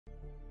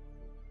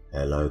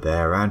Hello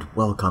there and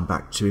welcome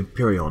back to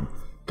Empyrion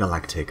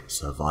Galactic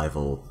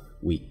Survival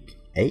Week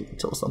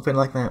 8 or something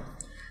like that.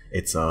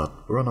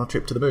 We're on our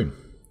trip to the moon.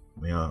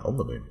 We are on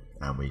the moon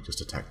and we just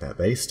attacked that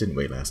base, didn't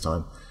we, last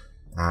time?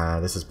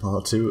 This is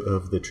part 2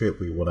 of the trip.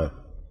 We want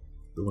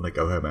to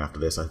go home after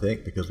this, I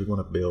think, because we want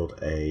to build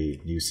a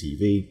new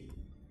CV,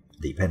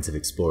 the Pensive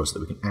Explorer, so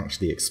that we can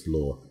actually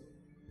explore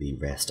the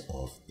rest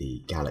of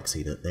the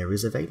galaxy that there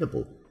is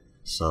available.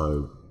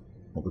 So,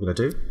 what we're going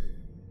to do,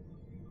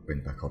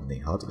 bring back on the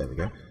HUD, there we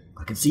go.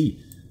 I can see,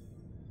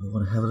 we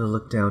want to have a little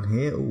look down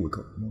here. Oh, we've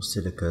got more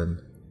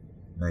silicon,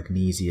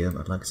 magnesium,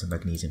 I'd like some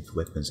magnesium for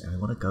weapons, and we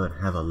want to go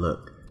and have a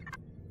look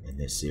in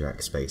this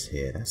Xerac space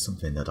here. That's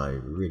something that I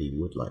really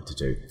would like to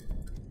do.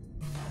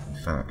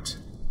 In fact,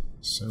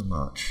 so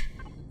much.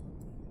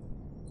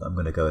 I'm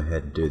going to go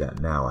ahead and do that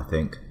now, I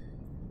think.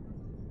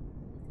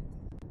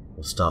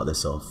 We'll start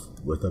this off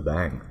with a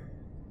bang.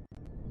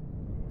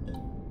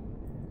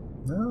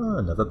 Ah,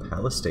 another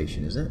power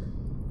station, is it?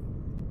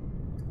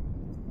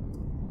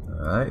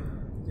 Alright,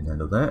 we can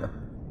handle that.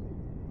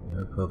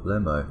 No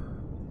problemo.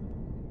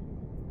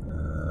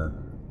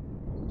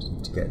 Just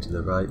need to get into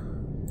the right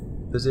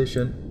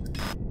position.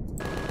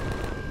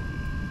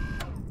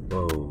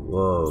 Whoa,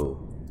 whoa.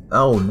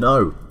 Oh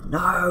no!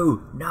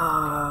 No!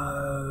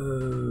 No!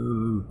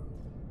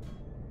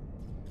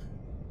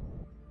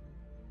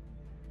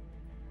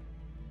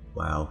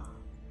 Wow.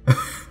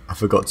 I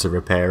forgot to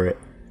repair it.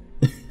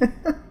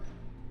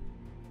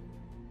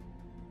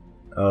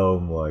 Oh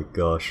my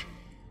gosh.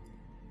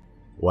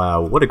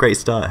 Wow, what a great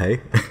start,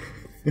 hey?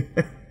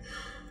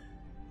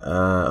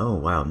 Oh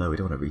wow, no, we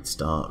don't want to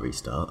restart.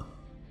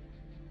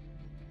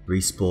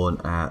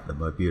 Respawn at the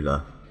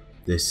Mobula.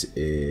 This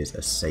is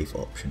a safe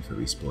option for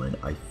respawning.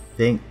 I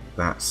think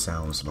that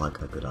sounds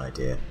like a good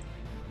idea.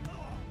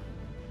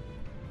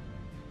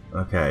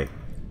 Okay.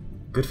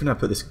 Good thing I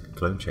put this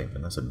clone chamber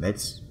in. That's a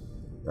meds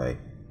bay.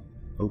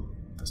 Oh,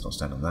 let's not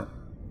stand on that.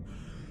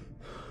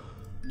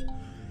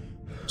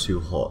 Too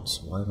hot.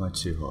 Why am I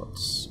too hot?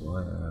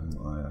 Why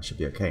am I should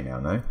be okay now,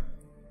 no?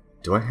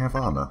 Do I have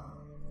armor?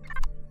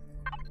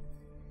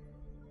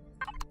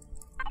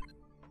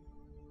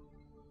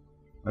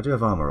 I do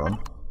have armor on.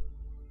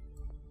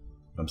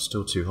 I'm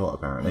still too hot,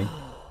 apparently.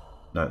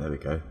 No, there we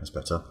go. That's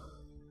better.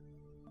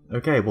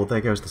 Okay, well,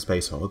 there goes the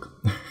space hog.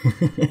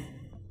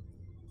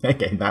 They're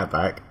getting that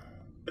back.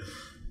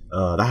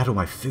 That had all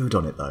my food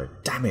on it, though.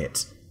 Damn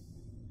it!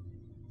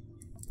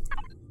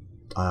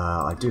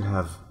 I do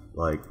have,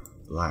 like,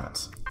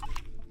 that.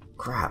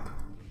 Crap!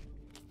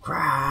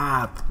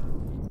 Crap!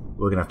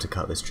 We're gonna have to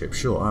cut this trip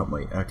short, aren't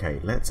we? Okay,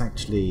 let's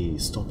actually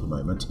stop a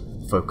moment.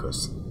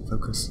 Focus.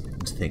 Focus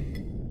and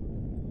think.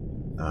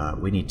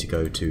 We need to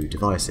go to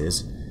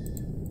devices.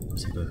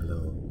 Let's take a look at the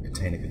little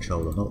container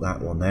controller. Not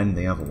that one then,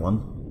 the other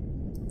one.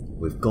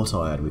 We've got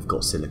iron, we've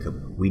got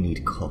silicon. We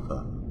need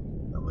copper.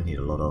 And we need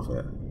a lot of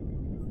it,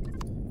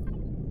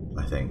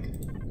 I think.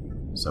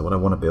 So what I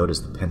want to build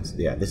is the pencil.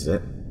 Yeah, this is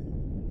it.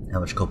 How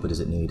much copper does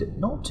it need?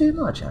 Not too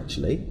much,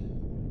 actually.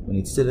 We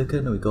need silicon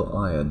and we've got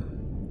iron.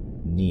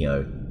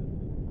 Neo.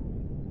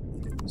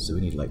 So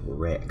we need, like,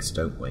 wrecks,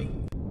 don't we?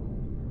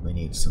 We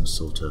need some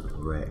sort of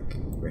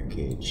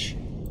wreckage.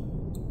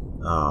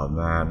 Oh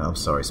man, I'm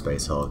sorry,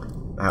 Space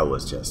Hog. That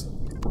was just...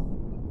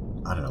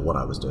 I don't know what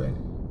I was doing.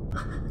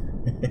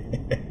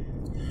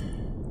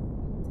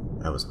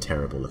 That was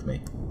terrible of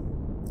me.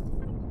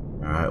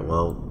 Alright,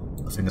 well,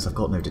 the thing is I've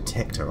got no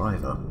detector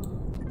either.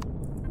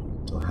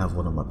 Do I have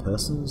one on my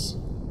persons?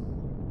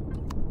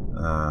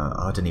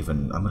 I didn't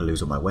even... I'm going to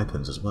lose all my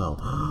weapons as well.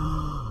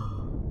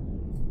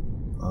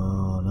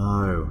 Oh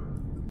no.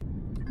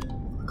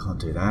 I can't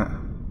do that.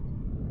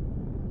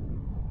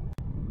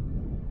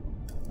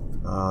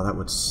 Oh, that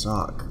would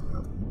suck.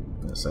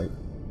 I'm gonna say.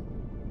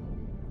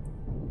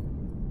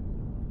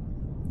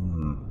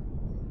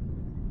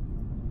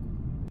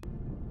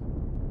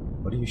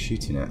 What are you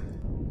shooting at?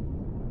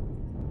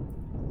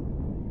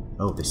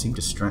 Oh, they seem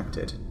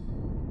distracted.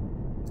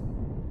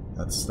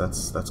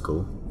 That's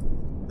cool.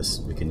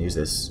 We can use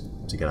this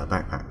to get our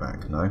backpack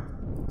back, no?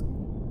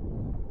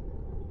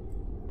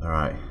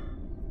 Alright,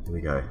 here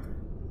we go.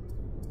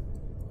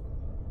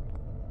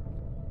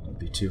 Don't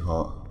be too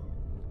hot.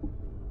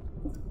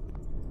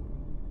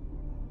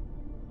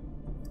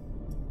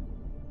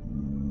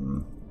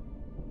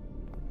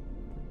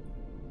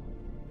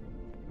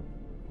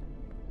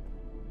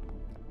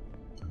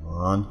 Come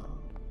on.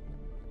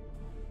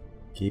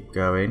 Keep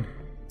going.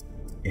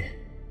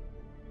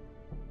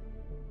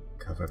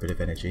 Cover a bit of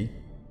energy.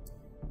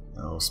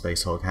 Oh,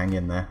 Space Hog, hang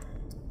in there.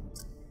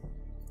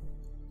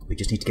 We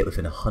just need to get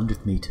within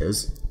 100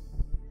 meters.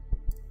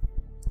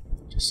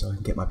 Just so I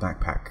can get my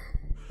backpack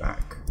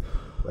back.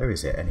 Where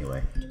is it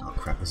anyway? Oh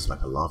crap, this is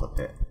like a lava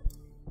pit.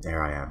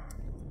 There I am.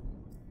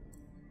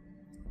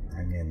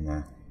 Hang in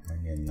there.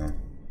 Hang in there.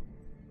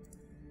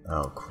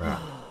 Oh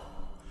crap.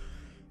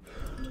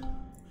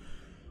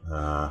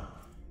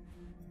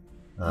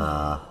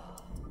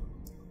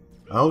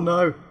 Oh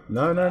no!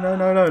 No, no, no,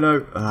 no, no,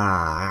 no!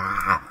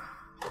 Ah!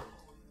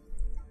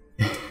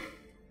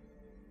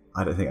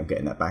 I don't think I'm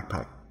getting that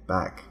backpack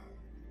back.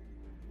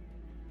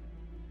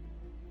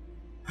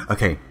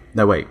 Okay,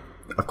 no wait.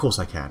 Of course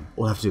I can.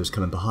 All I have to do is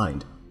come in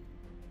behind.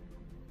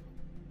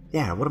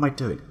 Yeah, what am I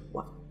doing?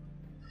 What?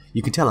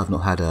 You can tell I've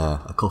not had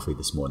a coffee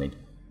this morning.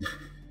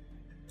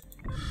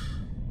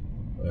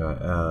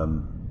 Alright,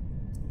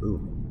 ooh.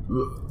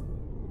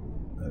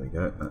 There we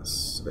go,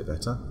 that's a bit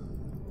better.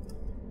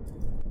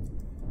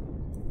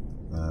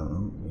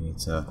 We need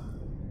to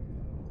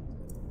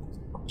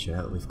check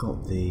out. We've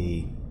got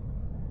the...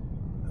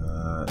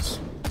 let's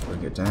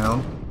bring it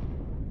down.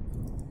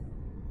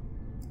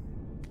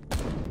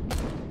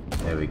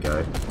 There we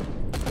go.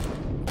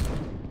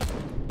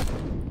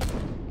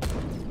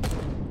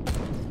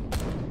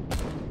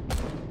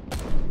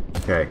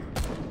 Okay.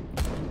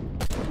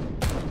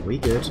 We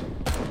good?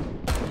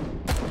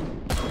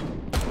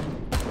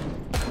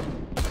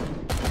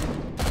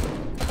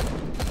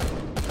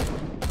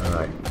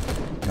 Alright.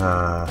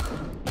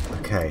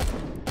 Okay.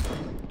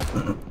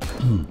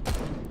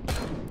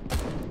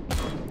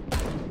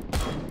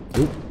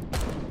 Oop.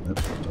 Nope,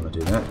 don't want to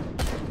do that.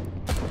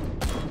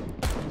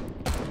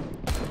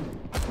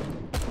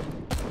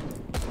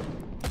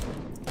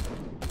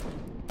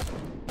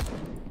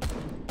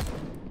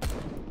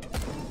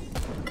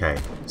 Okay,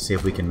 see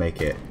if we can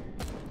make it.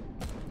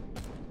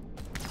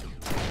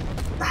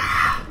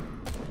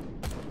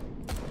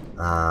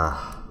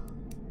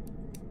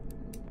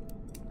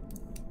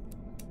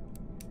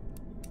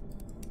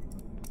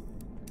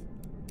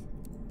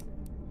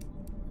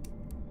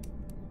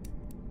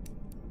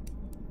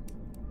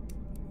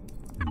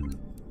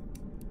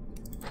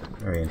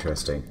 Very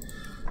interesting.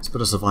 Let's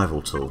put a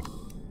survival tool.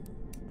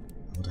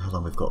 I wonder how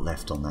long we've got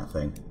left on that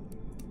thing.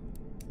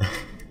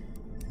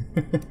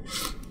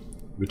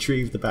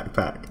 Retrieve the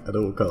backpack at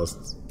all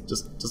costs.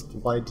 Just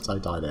why did I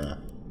die there?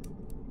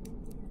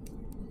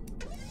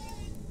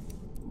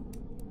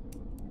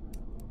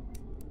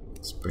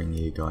 Let's bring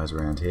you guys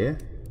around here.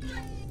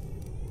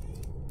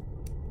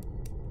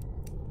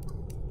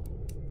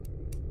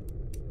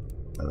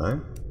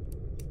 Hello?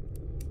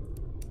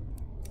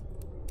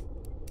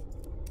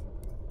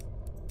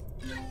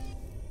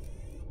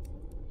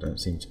 Don't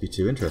seem to be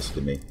too interested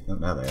in me. Oh,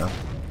 now they are.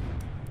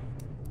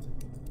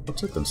 What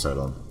took them so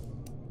long?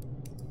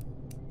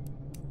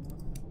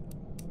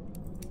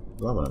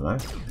 Well, I want to know.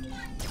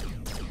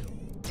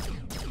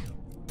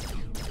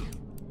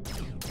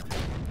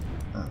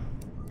 Oh,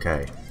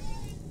 okay.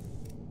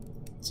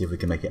 See if we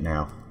can make it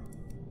now.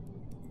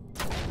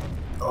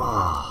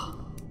 Ah,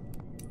 oh,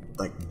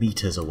 like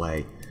meters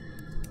away.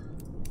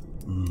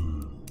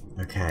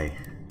 Okay.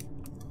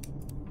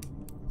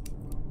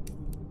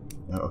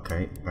 Oh,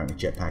 okay. Apparently,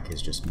 jetpack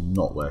is just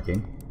not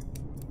working.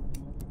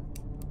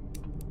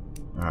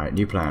 All right,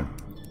 new plan.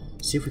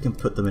 See if we can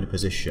put them in a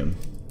position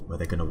where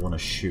they're going to want to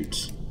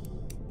shoot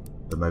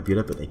the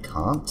Mobula, but they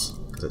can't,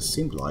 because it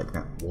seemed like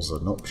that was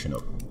an option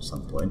at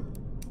some point.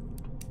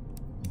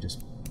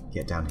 Just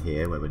get down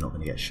here where we're not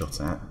going to get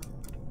shot at.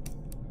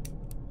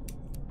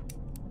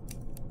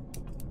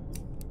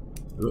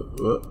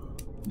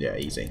 Yeah,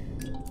 easy.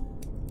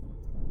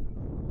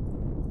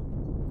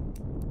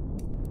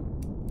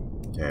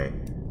 Okay.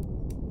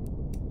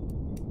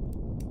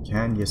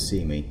 Can you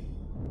see me?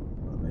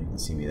 Oh, you can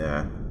see me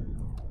there.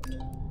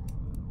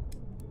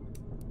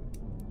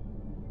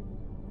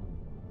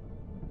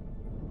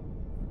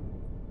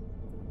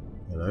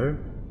 Hello?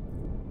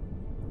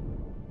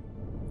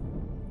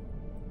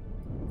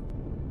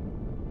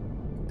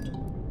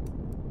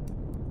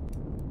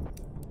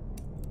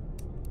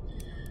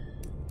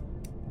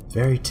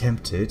 Very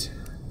tempted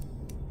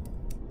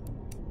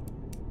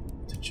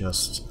to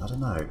just, I don't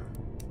know.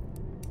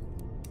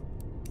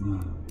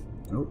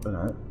 Oh,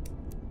 no.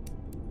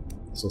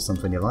 Saw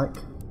something you like?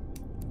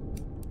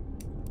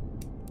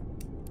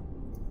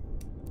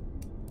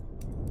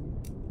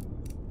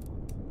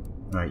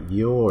 Right,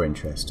 you're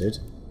interested.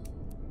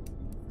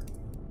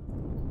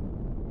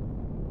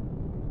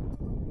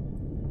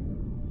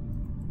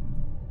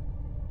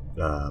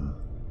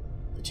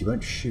 But you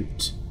won't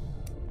shoot.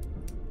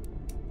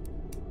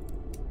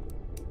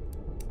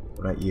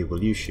 What about you?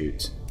 Will you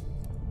shoot?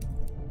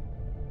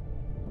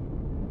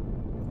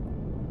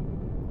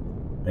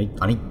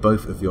 I need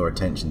both of your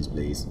attentions,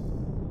 please.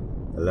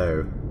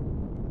 Hello?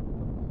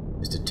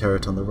 Mr.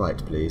 Turret on the right,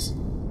 please.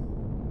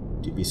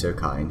 Would you be so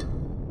kind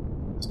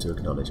as to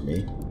acknowledge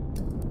me?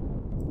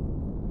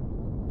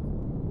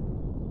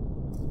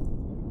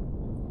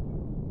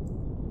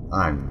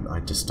 I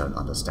just don't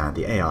understand.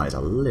 The AI is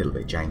a little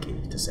bit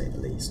janky, to say the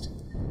least.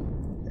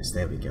 Yes,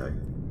 there we go.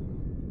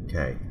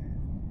 Okay.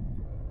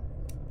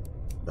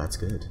 That's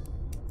good.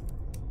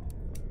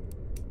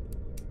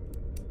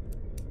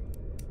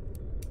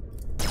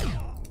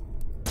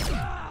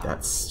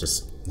 That's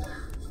just...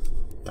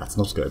 that's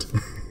not good.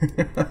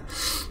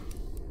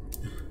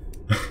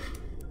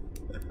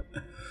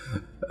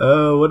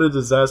 Oh, what a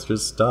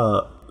disastrous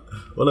start.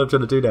 All I'm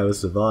trying to do now is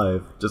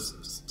survive.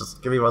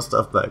 Just give me my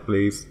stuff back,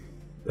 please.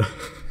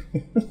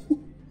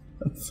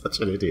 I'm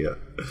such an idiot.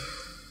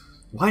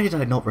 Why did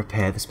I not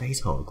repair the space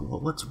hog?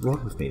 What's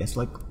wrong with me? That's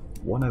like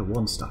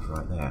 101 stuff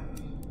right there.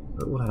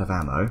 We're all out of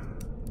ammo.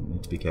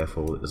 Need to be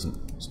careful it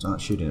doesn't start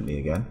shooting at me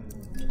again.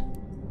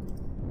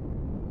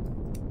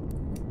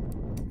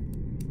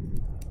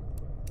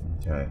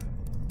 Okay.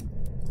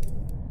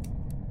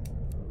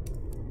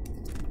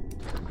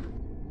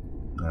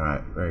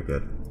 Alright, very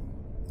good.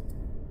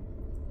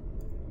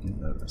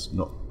 No, that's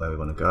not where we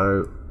want to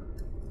go.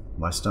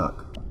 Am I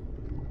stuck?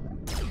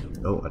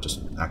 Oh, I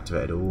just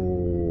activated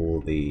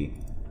all the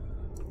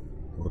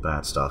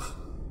bad stuff.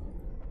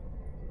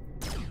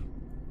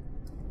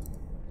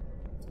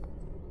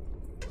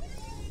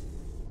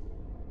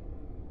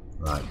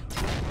 Right.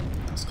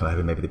 I was kind of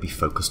hoping maybe they'd be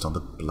focused on the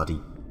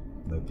bloody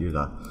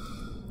nebula.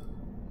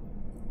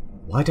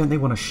 Why don't they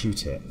want to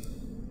shoot it?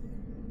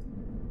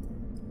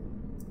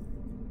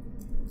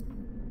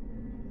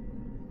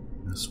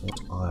 That's what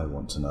I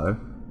want to know.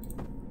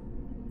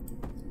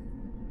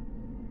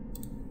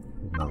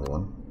 Another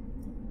one.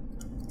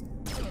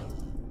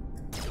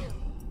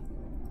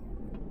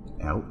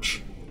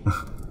 Ouch.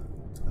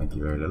 Thank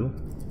you very little.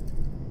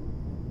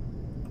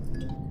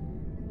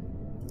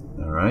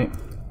 Alright.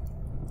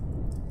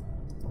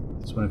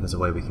 Just wonder if there's a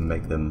way we can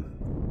make them...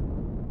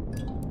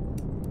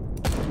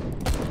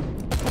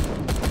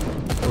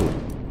 Oh!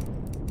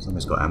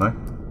 Somebody's got ammo.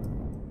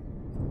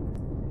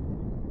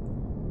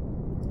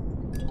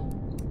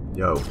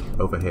 Yo,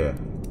 over here.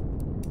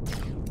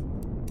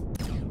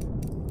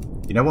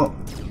 You know what?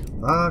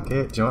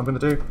 Okay, do you know what I'm gonna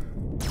do?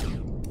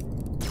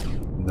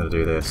 I'm gonna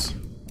do this.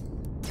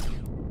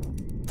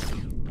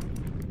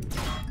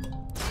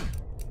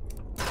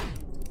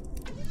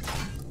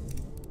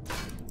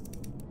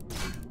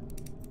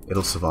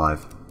 It'll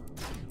survive.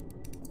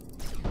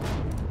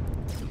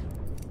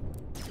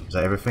 Is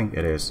that everything?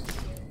 It is.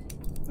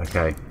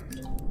 Okay.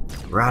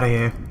 We're out of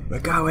here. We're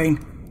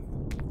going!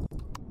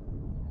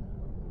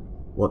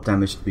 What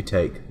damage did we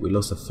take? We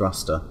lost a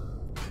thruster.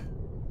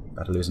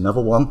 About to lose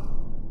another one.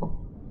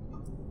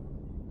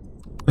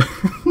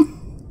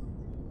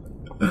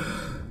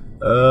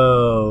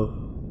 Oh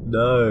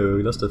no,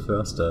 we lost a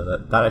thruster.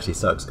 That actually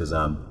sucks because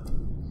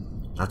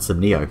that's some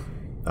Neo.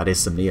 That is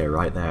some Neo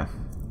right there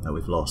that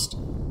we've lost.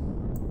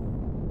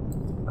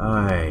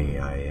 Aye,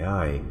 aye,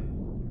 aye.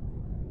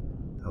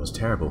 That was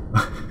terrible.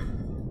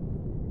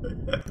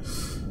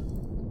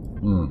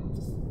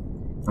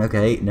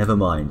 Okay, never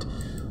mind.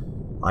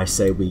 I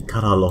say we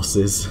cut our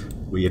losses,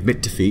 we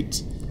admit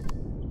defeat,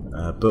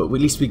 but at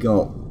least we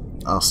got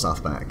our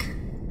stuff back.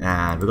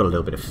 And we got a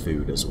little bit of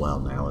food as well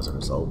now as a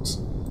result.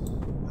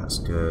 That's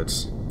good.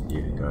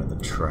 You can go in the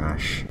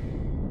trash.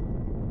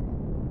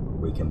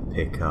 We can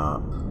pick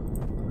up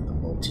the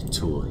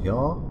multi-tool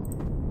here.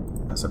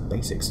 That's a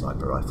basic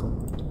sniper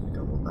rifle. I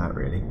don't want that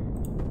really.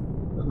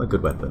 Those are my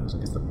good weapons. I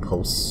guess the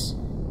pulse.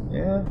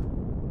 Yeah.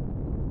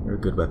 They're a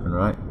good weapon,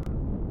 right?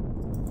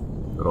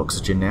 Got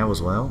oxygen now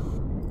as well.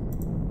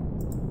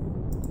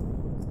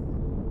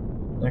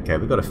 Okay,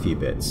 we've got a few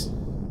bits.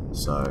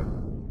 So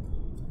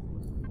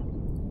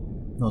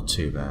not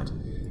too bad.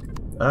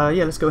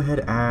 Yeah, let's go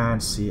ahead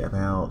and see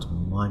about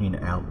mining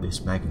out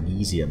this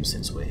magnesium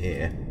since we're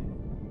here.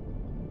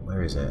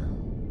 Where is it?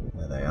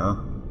 There they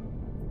are.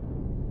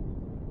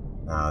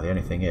 Now, the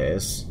only thing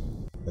is,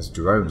 there's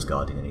drones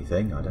guarding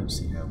anything. I don't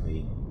see how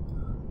we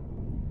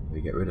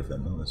get rid of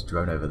them. Oh, there's a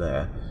drone over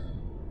there.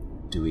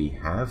 Do we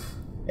have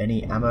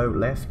any ammo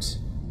left?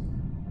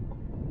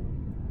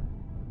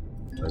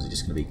 Or is it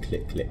just going to be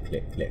click, click,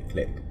 click, click,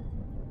 click?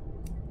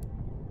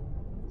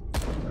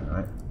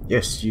 Alright.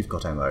 Yes, you've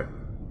got ammo.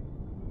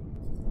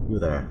 You're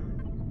there.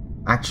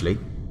 Actually,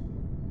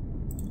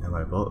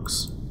 ammo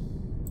box.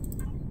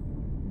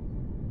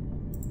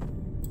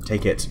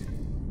 Take it.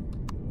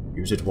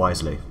 Use it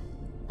wisely.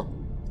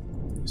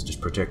 It's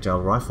just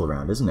projectile rifle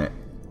round, isn't it?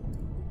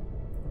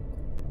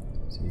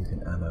 So you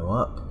can ammo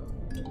up.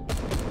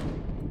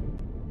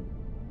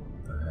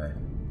 Okay.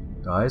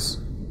 Guys,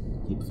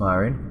 keep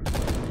firing.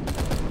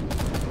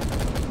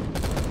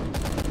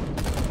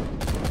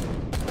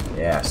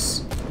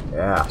 Yes.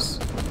 Yes.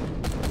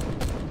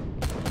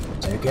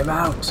 Take him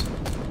out!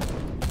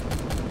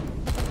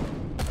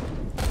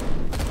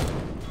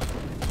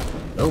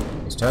 Oh,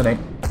 he's turning.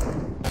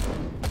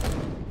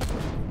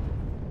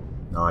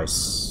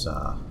 Nice.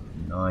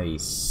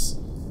 Nice.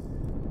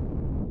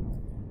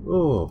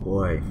 Oh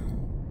boy.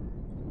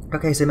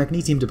 Okay, so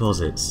magnesium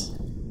deposits.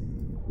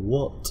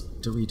 What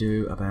do we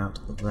do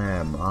about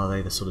them? Are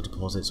they the sort of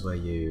deposits where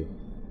you...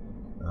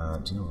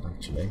 do you know what,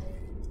 actually?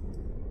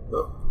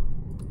 Oh.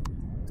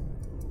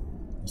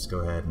 Let's go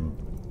ahead and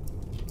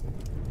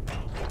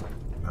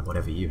have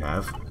whatever you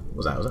have. What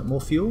was that? Was that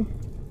more fuel?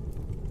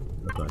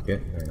 Looked like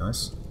it. Very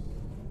nice.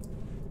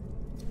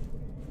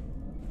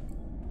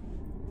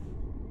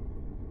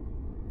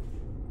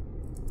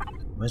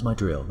 Where's my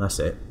drill? That's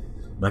it.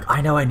 Like,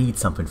 I know I need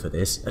something for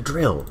this. A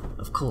drill!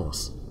 Of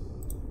course.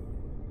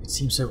 It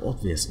seems so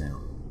obvious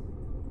now.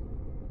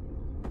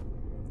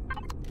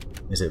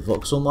 Is it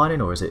voxel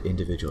mining or is it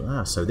individual?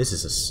 Ah, so this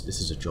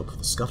is a job for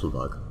the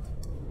Scuttlebug.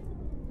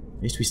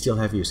 At least we still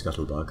have you,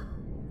 Scuttlebug.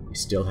 We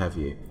still have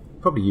you.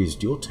 Probably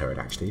used your turret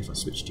actually if I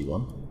switched you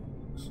on.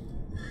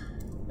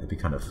 That'd be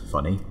kind of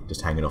funny,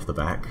 just hanging off the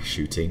back,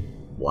 shooting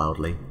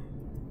wildly.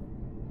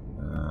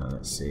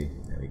 Let's see,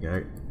 there we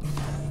go.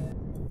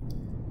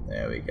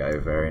 There we go,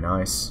 very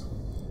nice.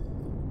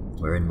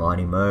 We're in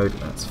mining mode,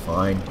 that's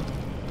fine.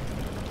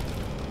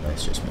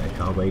 Let's just make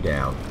our way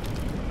down.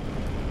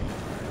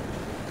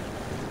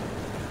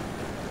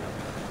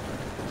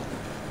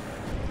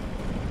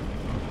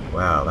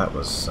 Wow, that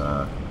was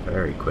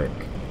very quick.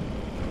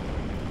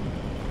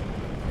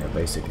 Yeah,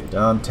 basically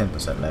done.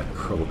 10% left,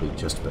 probably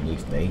just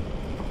beneath me.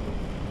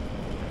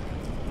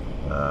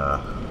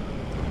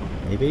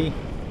 Maybe?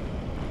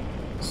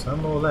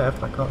 Some more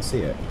left, I can't see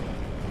it.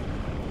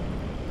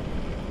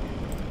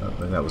 Oh, I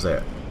think that was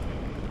it.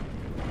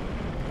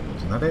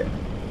 Wasn't that it?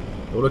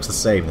 It all looks the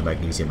same, the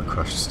magnesium and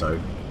crushed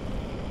stone.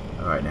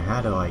 Alright, now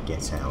how do I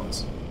get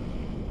out?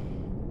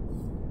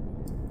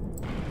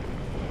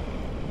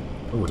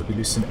 Oh, did we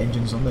lose some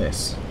engines on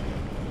this?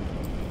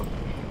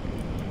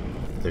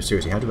 So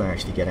seriously, how do I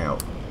actually get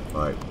out?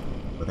 Like,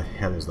 where the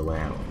hell is the way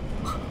out?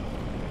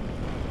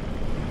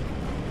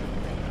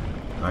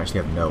 I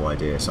actually have no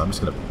idea, so I'm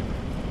just going to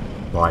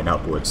line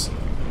upwards.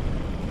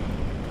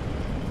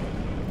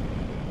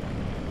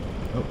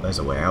 Oh, there's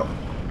a way out.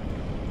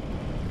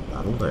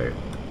 That'll do.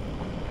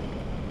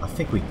 I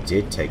think we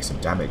did take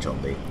some damage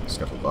on the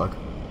scuttlebug.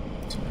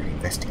 Didn't really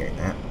investigate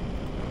that,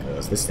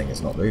 because this thing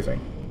is not moving.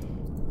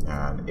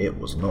 And it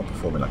was not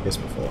performing like this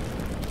before.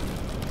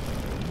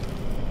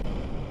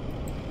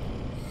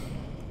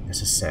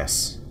 Let's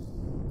assess.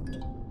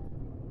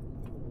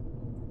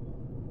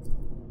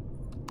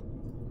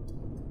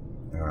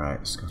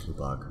 Alright,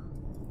 scuttlebug.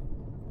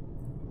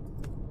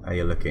 How are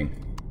you looking?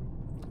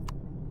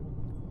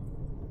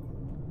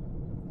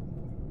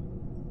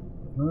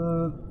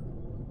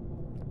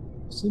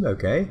 Seem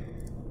okay.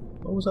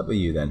 What was up with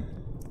you then?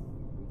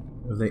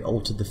 Have they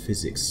altered the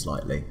physics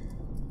slightly?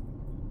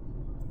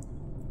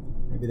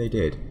 Maybe they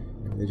did.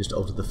 Maybe they just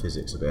altered the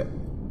physics a bit.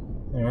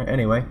 Alright,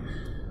 anyway.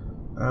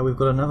 We've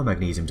got another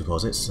magnesium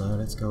deposit, so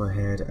let's go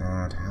ahead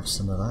and have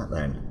some of that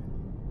then.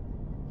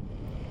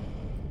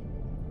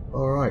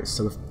 Alright,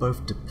 so with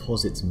both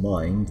deposits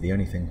mined, the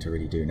only thing to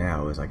really do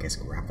now is, I guess,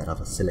 grab that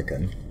other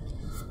silicon.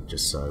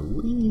 Just so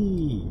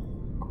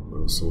we're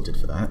all sorted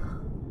for that.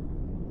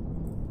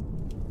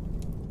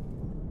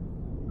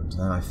 And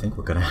then I think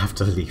we're going to have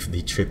to leave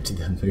the trip to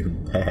the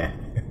moon there.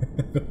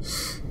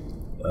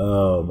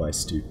 Oh, my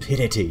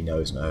stupidity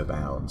knows no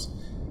bounds.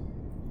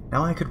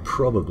 Now I could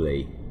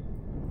probably...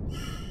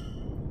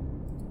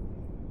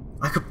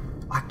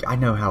 I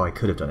know how I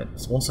could have done it.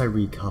 So once I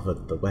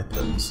recovered the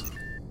weapons,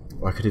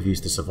 or I could have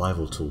used the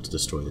survival tool to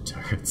destroy the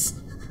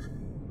turrets.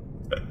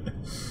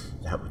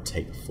 That would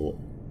take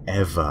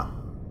forever.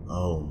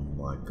 Oh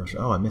my gosh.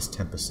 Oh, I missed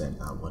 10%.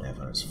 Oh,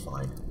 whatever, it's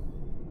fine.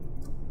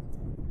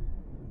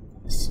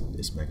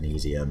 This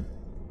magnesium,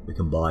 we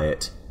can buy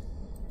it.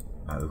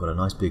 We've got a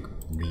nice big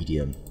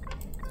medium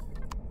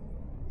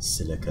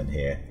silicon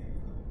here.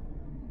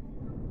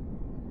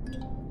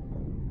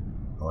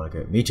 I want to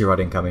go. Meteorite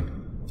incoming.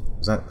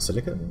 Is that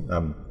silicon?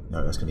 No,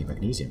 that's going to be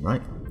magnesium,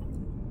 right?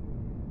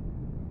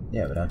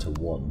 Yeah, we're down to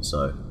 1,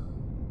 so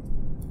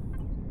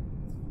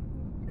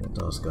it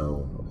does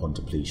go upon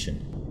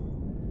depletion.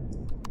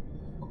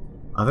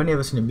 I've only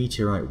ever seen a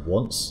meteorite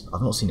once.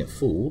 I've not seen it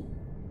fall,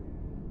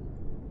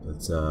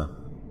 but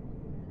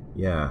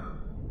yeah,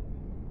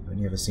 I've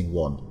only ever seen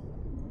one.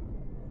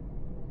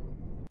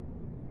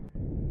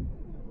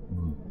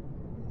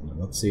 I'm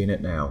not seeing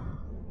it now.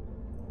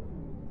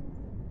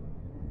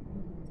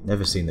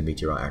 Never seen the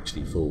meteorite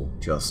actually fall,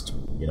 just,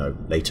 you know,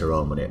 later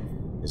on when it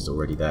is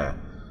already there.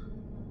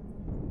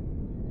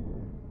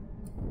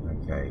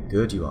 Okay,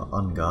 good, you are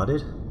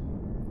unguarded.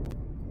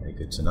 Very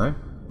good to know.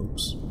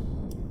 Oops.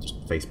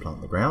 Just faceplant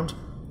on the ground.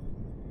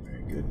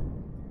 Very good.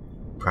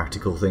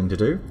 Practical thing to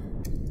do.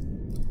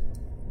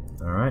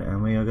 Alright,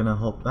 and we are going to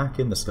hop back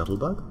in the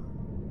scuttlebug.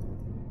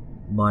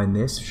 Mine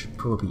this. Should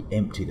probably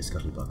empty the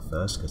scuttlebug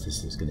first, because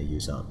this is going to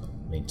use up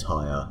the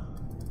entire...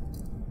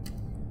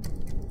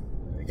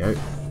 There we go.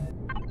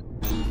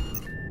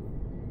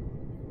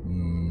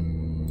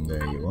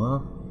 There you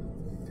are.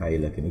 How are you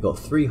looking? We've got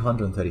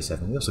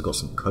 337. We also got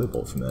some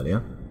cobalt from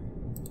earlier.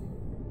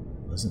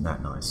 Isn't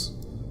that nice?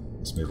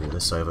 Let's move all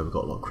this over. We've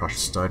got a lot of crushed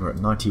stone. We're at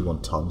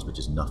 91 tons, which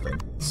is nothing.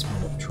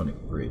 Small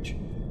electronic bridge.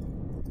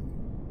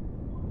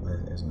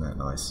 Isn't that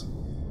nice?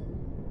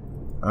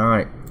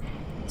 Alright.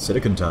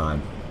 Silicon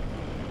time.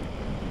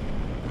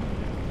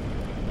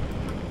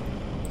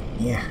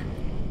 Yeah.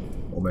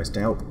 Almost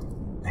out.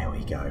 There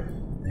we go.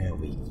 There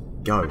we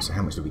go. So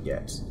how much do we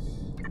get?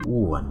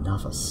 Ooh,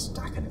 another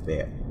stack and a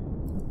bit.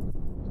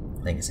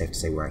 I think it's safe to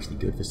say we're actually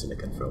good for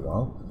silicon for a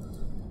while.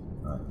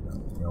 Right,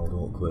 the old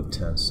awkward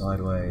turn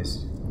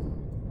sideways.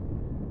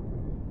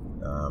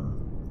 I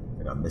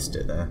think I missed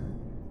it there.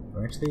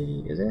 Or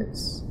actually, is it?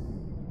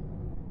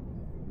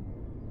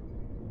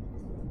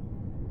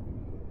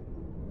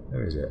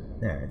 Where is it?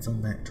 There, it's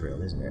on that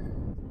drill, isn't it?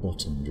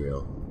 Bottom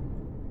drill.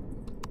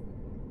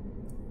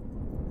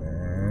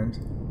 And...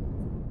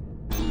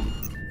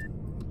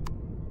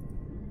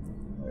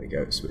 there we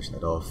go, switch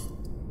that off.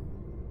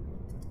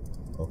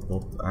 Up,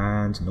 up,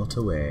 and not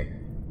away.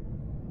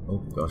 Oh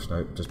gosh,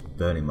 no, just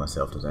burning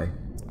myself today.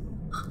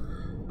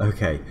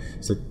 Okay,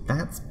 so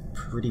that's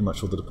pretty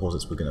much all the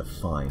deposits we're going to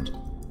find.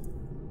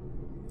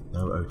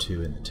 No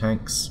O2 in the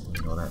tanks, I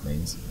don't know what that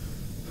means.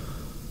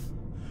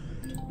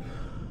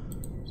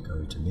 Let's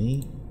go to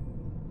me.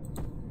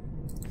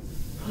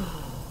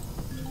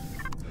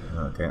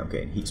 Okay, I'm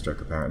getting heat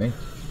stroke apparently.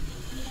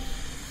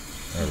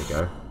 There we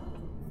go.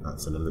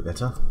 That's a little bit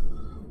better.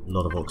 A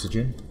lot of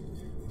oxygen.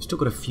 We've still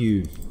got a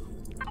few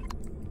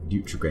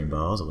Nutrigrain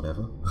bars or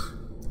whatever.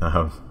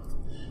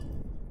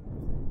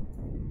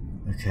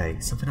 Okay,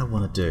 something I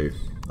want to do.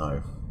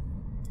 No.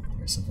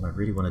 There's something I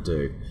really want to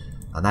do.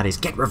 And that is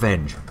get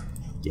revenge!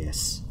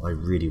 Yes, I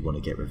really want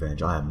to get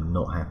revenge. I am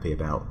not happy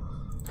about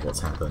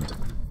what's happened.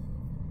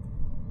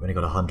 We've only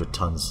got 100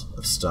 tons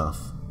of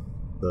stuff.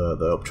 The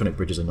optronic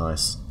bridges are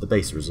nice. The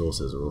base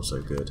resources are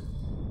also good.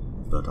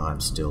 But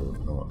I'm still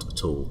not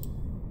at all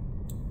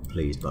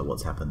pleased by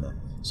what's happened there.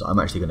 So I'm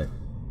actually going to...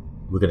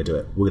 We're going to do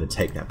it. We're going to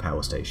take that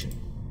power station.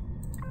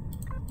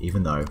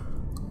 Even though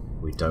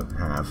we don't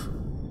have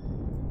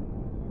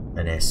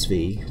an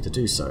SV to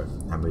do so.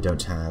 And we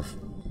don't have,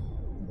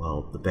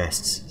 well, the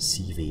best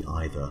CV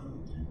either.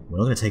 We're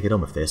not going to take it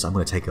on with this. I'm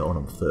going to take it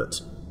on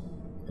foot.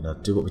 I'm going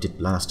to do what we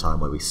did last time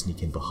where we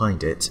sneak in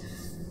behind it.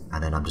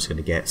 And then I'm just going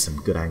to get some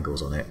good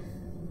angles on it.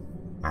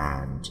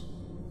 And,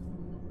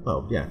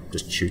 well, yeah,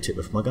 just shoot it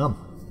with my gun.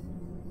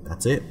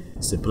 That's it.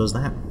 Simple as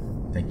that.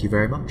 Thank you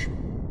very much.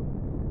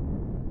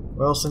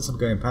 Well, since I'm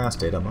going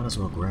past it, I might as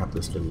well grab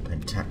this little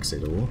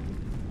pentaxid ore.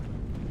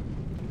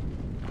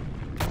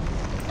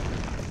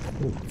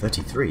 Oh,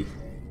 33.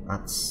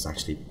 That's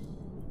actually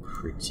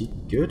pretty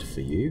good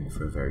for you,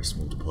 for a very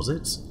small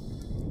deposit.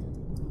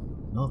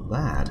 Not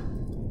bad.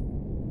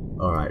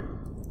 Alright.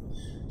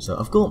 So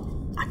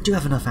I do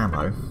have enough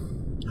ammo.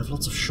 I have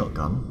lots of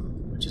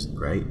shotgun, which isn't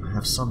great. I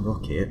have some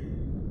rocket.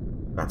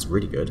 That's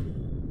really good.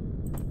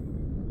 I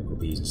think we'll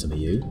be using some of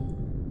you.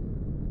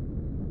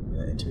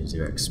 Entering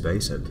 0x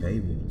space, okay,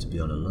 we need to be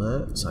on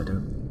alert, so I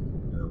don't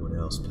know what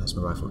else.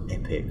 Plasma rifle,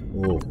 epic.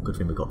 Oh, good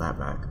thing we got that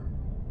back.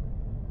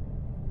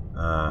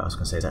 I was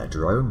going to say, is that a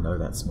drone? No,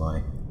 that's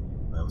my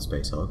old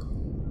space hog.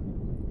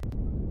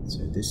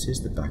 So this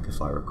is the back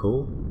if I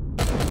recall.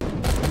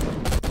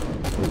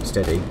 Oh,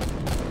 steady.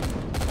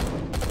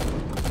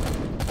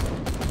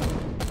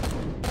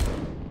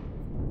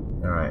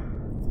 Alright.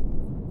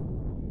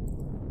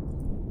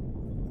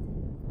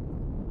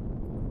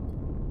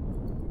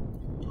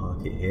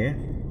 Park it here.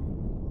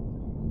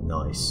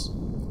 Nice.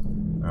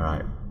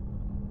 Alright.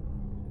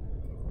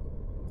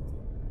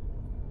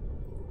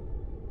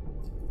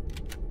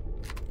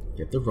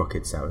 Get the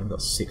rockets out. We've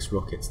got 6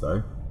 rockets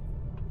though.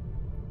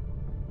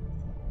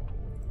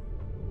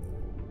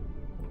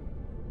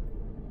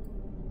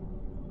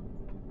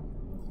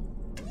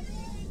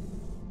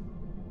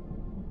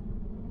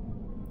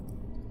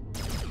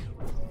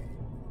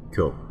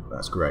 Cool.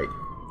 That's great.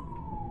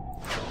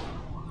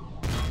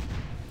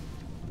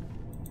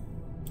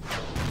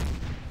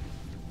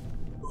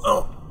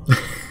 Oh!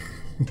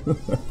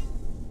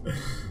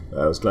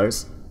 That was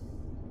close.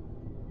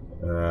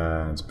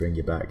 Let's bring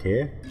you back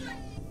here.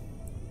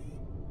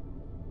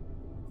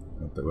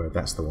 But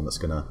that's the one that's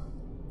gonna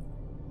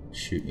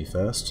shoot me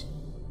first.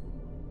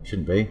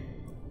 Shouldn't be.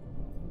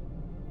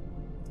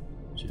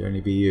 Should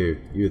only be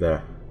you. You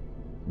there.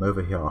 I'm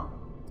over here.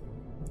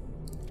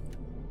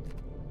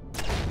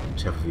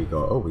 Which health have you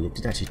got? Oh, well, you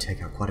did actually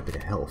take out quite a bit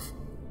of health.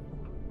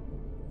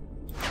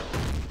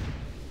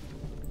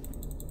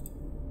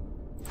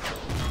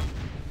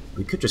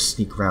 We could just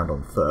sneak around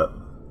on foot.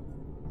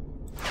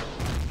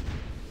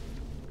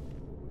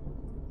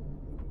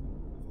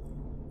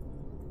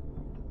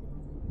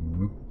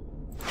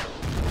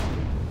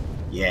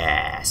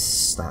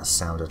 Yes! That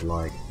sounded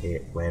like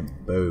it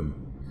went boom.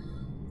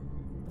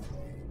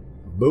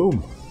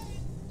 Boom!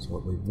 That's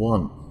what we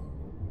want.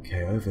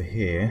 Okay, over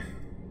here.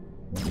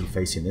 Want you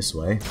facing this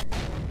way.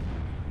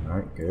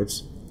 Alright, good.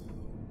 So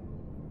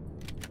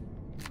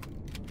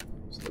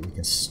that we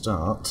can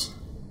start.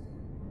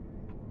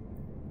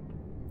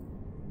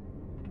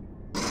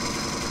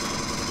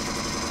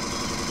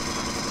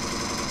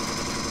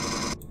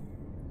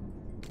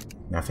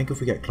 Now I think if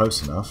we get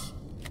close enough,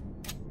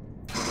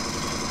 they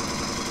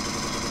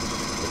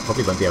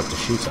probably won't be able to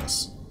shoot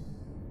us.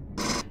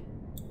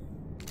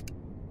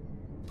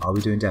 Are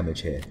we doing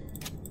damage here?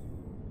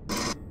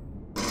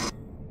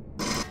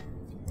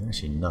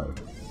 Actually, no.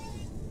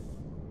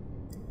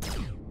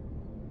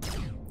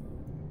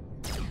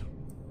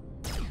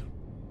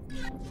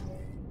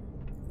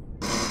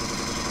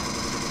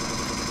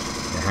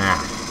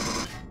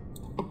 Aha!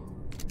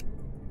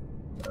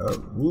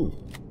 Oh, woo.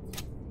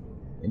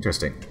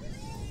 Interesting.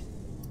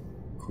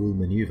 Cool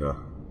maneuver.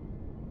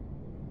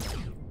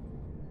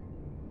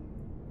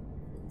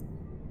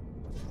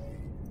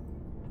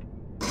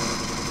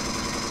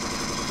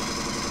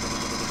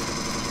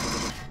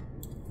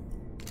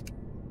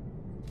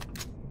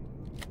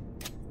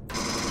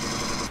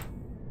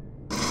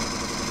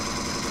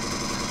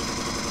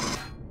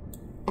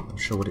 Not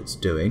sure what it's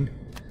doing.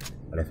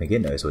 I don't think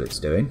it knows what it's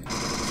doing. It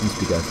seems to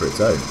be going for its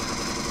own.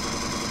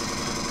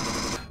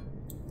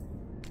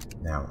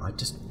 Now, I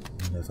just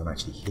don't know if I'm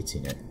actually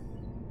hitting it.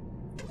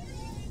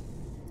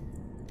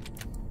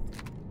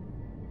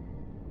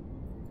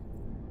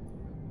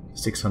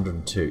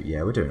 $602.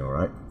 Yeah, we're doing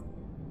alright.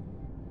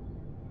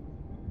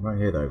 Right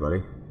here though,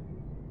 buddy.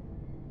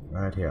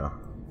 Right here.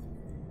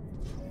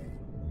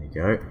 There you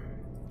go.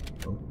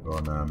 Oh, go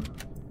on,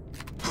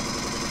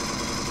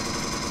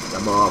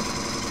 come on!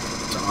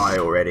 Die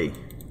already!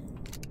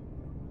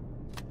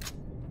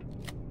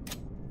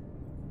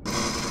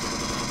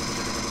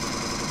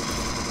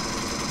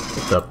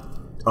 What the?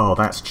 Oh,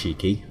 that's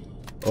cheeky.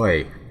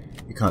 Oi,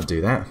 you can't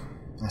do that.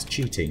 That's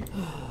cheating.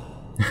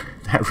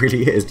 That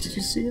really is. Did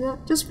you see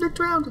that? Just flipped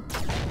around.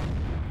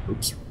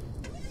 Oops.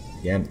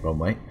 Again, wrong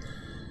way.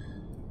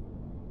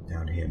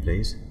 Down here,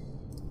 please.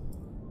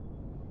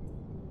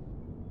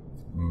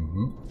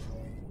 Mm-hmm.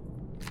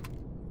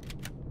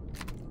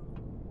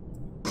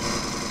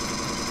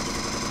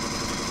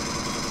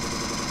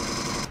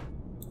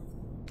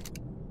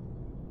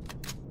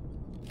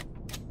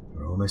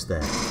 We're almost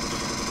there.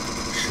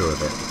 Sure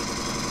of it.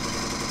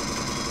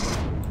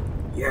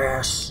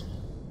 Yes!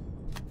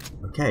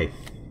 Okay.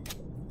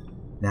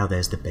 Now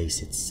there's the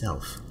base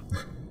itself.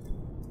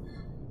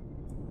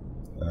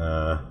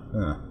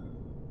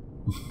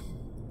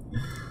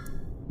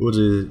 We'll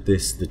do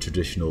this the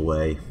traditional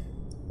way.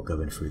 We'll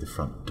go in through the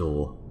front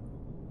door.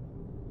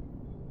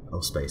 Oh,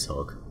 Space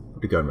Hog.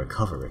 Probably go and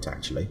recover it,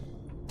 actually.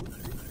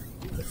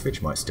 The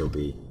fridge might still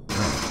be...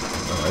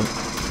 Alright.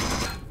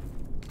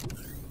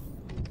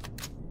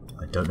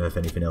 I don't know if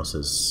anything else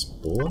has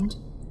spawned.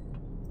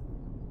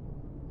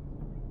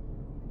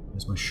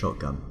 Where's my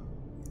shotgun?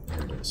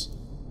 There it is.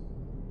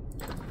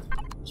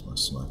 There's my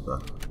sniper.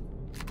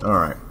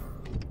 Alright.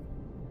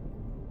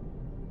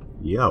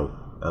 Yo,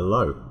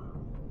 hello.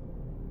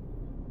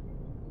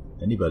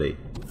 Anybody?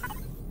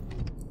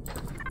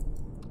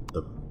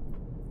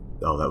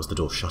 Oh, that was the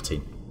door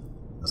shutting.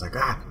 I was like,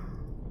 ah!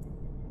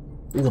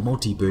 Ooh, a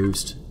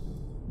multi-boost.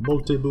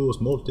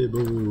 Multi-boost,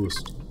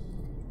 multi-boost.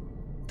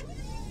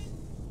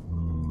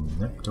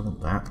 Nope, don't want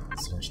that. I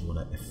actually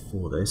want to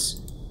F4 this.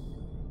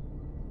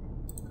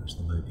 Go to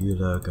the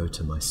Mobula, go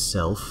to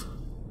myself.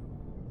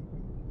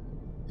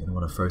 Gonna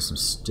want to throw some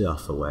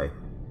stuff away.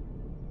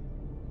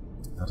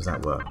 How does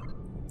that work?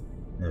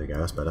 There we go,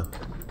 that's better.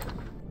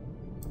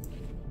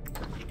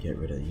 Get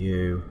rid of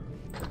you.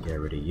 Get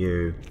rid of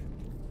you.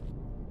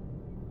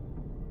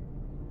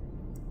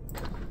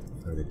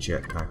 Throw the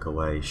jetpack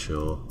away,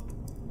 sure.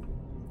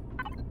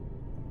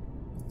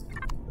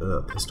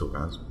 Ugh, pistol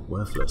rounds.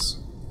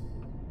 Worthless.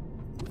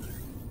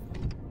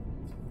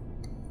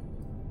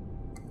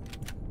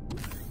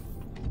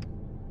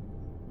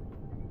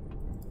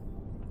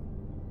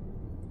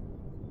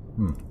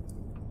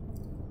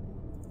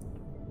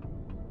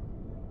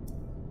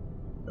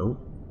 Oh.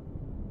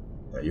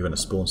 Yeah, you're going to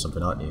spawn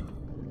something, aren't you?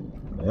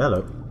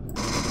 Hello.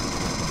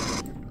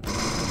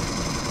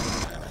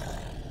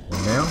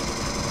 And now?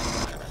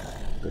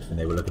 Good thing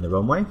they were looking the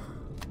wrong way.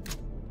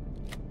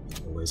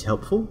 Always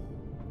helpful.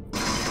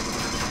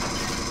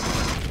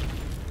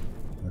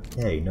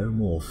 Okay, no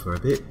more for a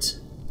bit.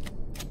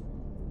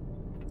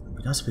 It'd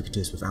be nice if we could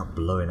do this without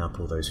blowing up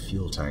all those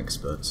fuel tanks,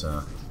 but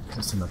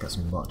doesn't seem like that's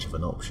much of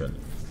an option.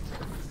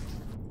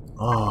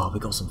 Oh, we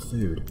got some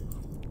food.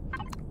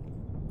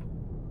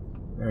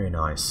 Very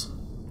nice.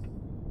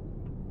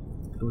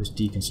 Could always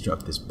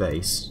deconstruct this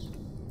base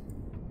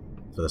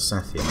for the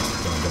Sathian. That's the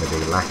thing I'm going to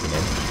be lacking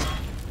in.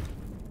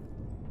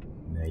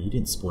 No, you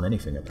didn't spawn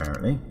anything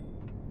apparently.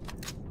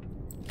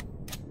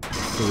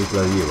 Before we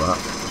blow you up,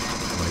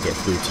 I want to get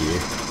through to you.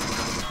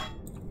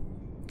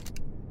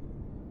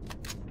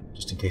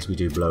 Just in case we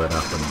do blow it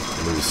up and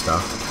lose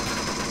stuff.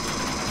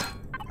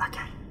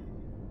 Okay.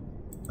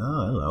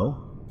 Oh,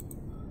 hello.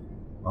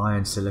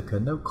 Iron, silica,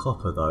 no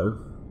copper though.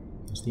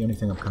 That's the only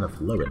thing I'm kind of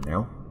low in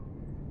now.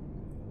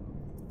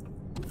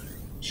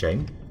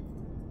 Shame.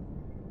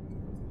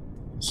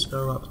 Let's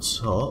go up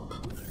top.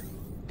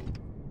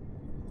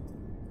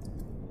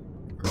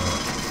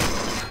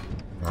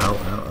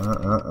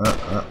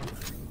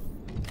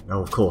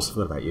 Oh, of course, I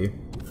forgot about you.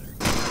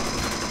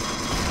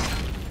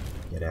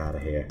 Get out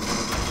of here.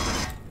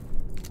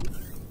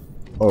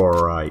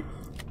 Alright.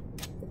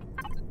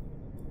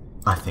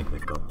 I think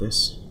we've got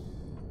this.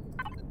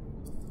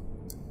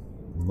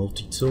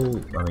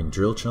 Multi-tool, I mean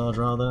drill charge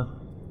rather.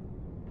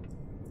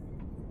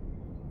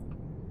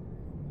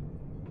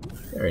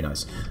 Very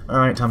nice.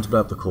 Alright, time to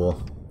blow up the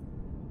core.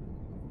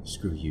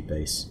 Screw you,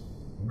 base.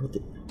 I'm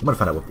gonna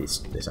find out what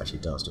this actually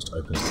does. Just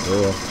opens the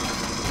door.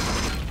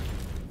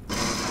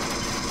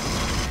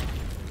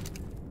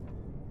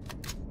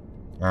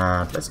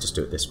 And let's just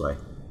do it this way.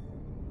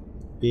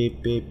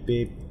 Beep, beep,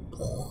 beep.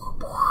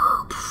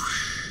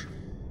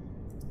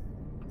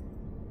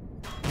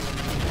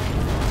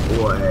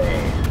 Boy.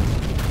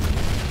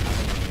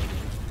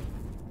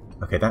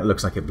 Okay, that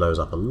looks like it blows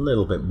up a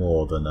little bit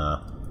more than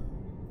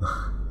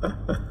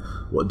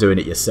what doing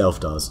it yourself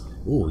does.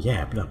 Oh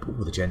yeah, blow up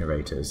all the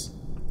generators.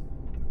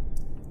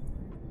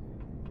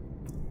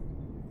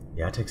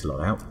 Yeah, it takes a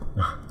lot out.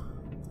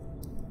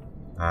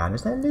 And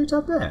is there loot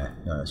up there?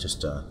 No, it's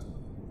just a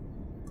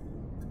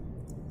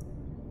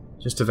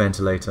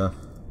ventilator.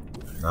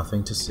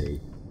 Nothing to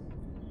see.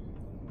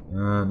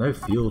 No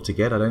fuel to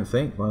get, I don't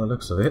think, by the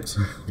looks of it.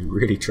 We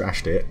really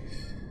trashed it.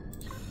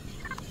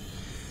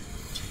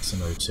 Check some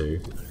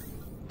O2.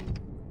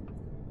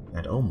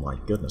 And oh my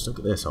goodness, look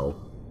at this hole.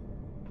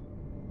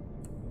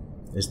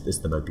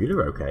 Is the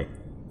Mobula okay?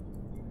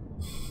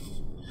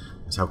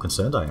 That's how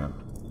concerned I am.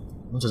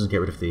 One doesn't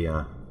get rid of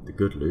the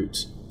good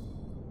loot.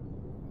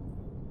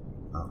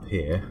 Up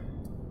here.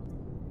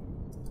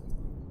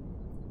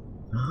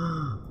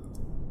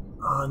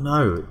 Oh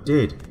no, it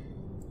did.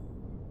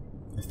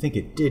 I think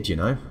it did, you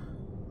know.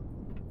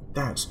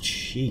 That's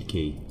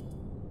cheeky.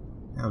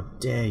 How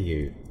dare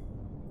you?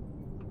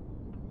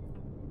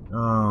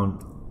 Oh,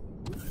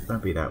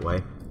 don't be that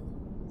way.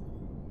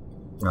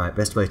 Alright,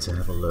 best way to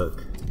have a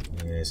look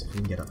is if we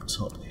can get up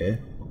top here.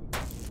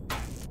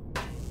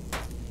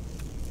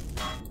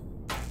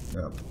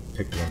 Oh,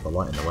 pick the one for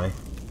light in the way.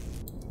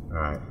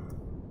 Alright.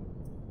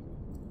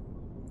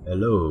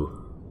 Hello.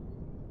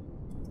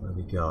 What have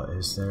we got?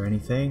 Is there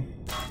anything?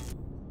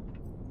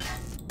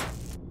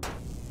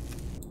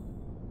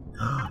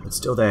 It's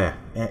still there.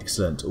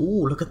 Excellent.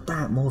 Ooh, look at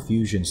that. More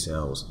fusion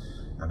cells.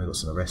 And we've got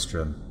some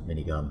Arrestrum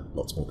minigun.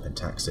 Lots more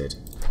Pentaxid.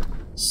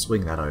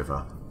 Swing that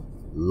over.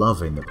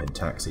 Loving the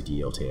Pentaxid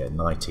yield here.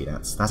 90.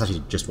 That's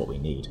actually just what we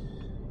need.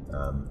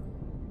 I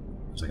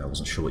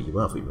wasn't sure what you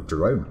were. I thought you were a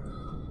drone.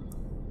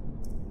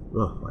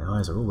 Oh, my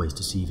eyes are always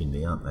deceiving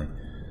me, aren't they?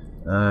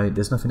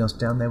 There's nothing else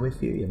down there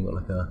with you? You haven't got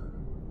like a...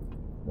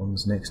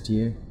 one's next to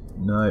you?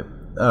 No.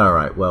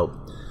 Alright, well,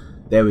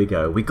 there we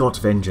go. We got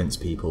vengeance,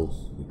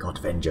 people. We got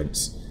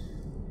vengeance.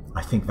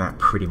 I think that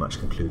pretty much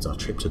concludes our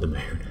trip to the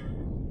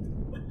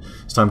moon.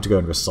 It's time to go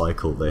and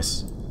recycle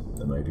this,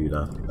 the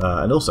Mobula.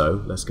 And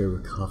also, let's go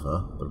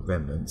recover the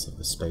remnants of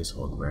the Space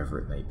Hog, wherever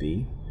it may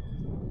be.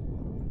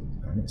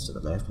 And it's to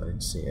the left, I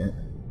didn't see it.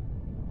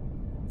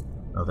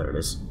 Oh, there it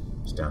is.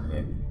 It's down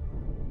here.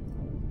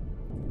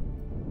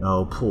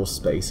 Oh, poor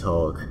Space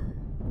Hog.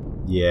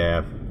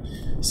 Yeah.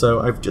 So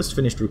I've just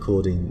finished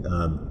recording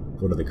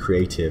one of the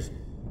creative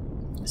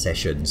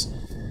sessions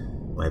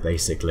where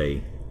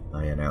basically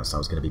I announced I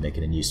was going to be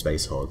making a new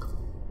Space Hog.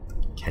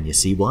 Can you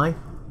see why?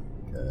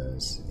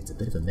 Because it's a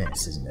bit of a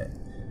mess, isn't it?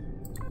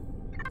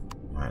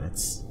 Alright,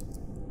 let's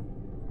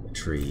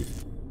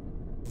retrieve.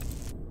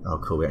 Oh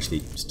cool, we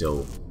actually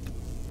still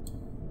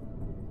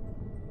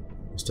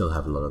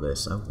have a lot of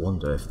this. I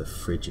wonder if the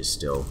fridge is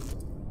still...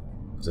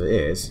 because it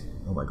is.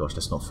 Oh my gosh,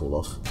 let's not fall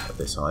off at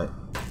this height.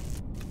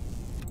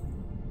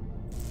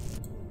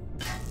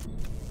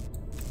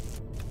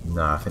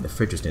 Nah, I think the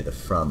fridge was near the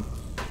front,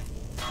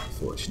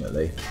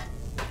 unfortunately.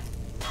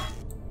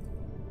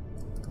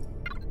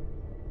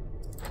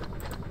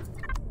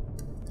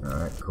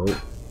 Alright, cool.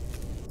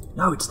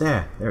 No, it's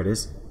there! There it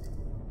is.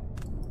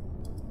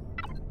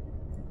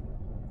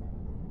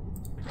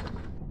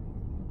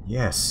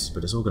 Yes,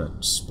 but it's all going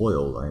to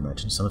spoil, I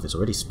imagine. Some of it's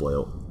already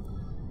spoiled.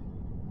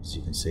 As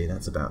you can see,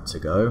 that's about to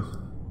go.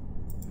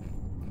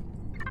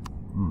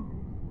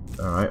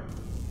 Alright.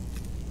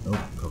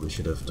 Oh, probably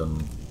should have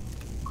done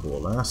core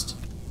last.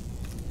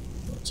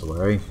 Not to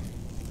worry.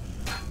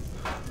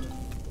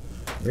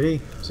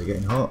 Really? Is it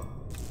getting hot?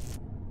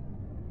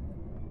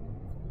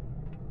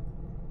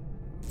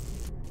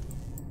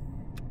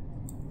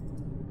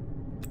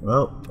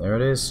 Well, there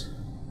it is.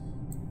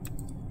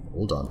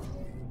 All done.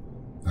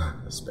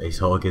 The Space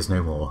Hog is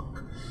no more.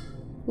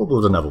 We'll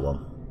build another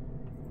one.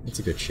 It's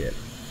a good ship.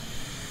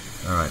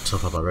 Alright,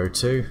 top up our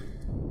O2.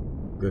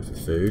 Good for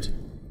food.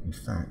 In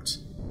fact,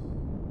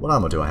 what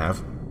armor do I have?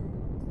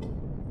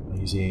 I'm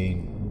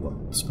using...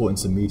 what? Sporting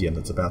some medium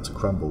that's about to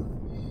crumble.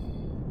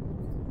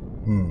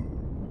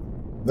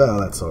 Well,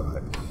 that's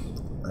alright.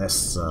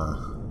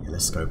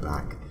 Let's go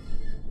back.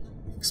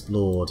 We've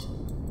explored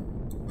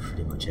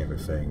pretty much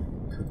everything.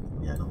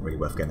 Yeah, not really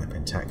worth getting that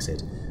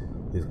Pentaxid.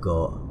 We've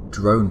got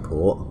Drone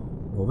Port.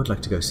 Well, we'd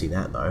like to go see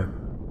that though.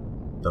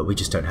 But we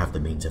just don't have the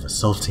means of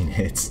assaulting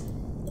it.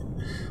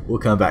 We'll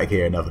come back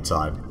here another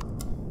time.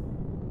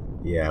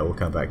 Yeah, we'll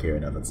come back here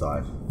another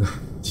time.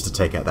 Just to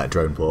take out that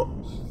drone port.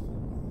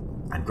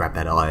 And grab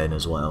that iron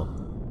as well.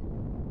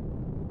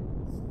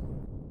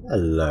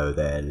 Hello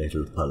there,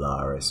 little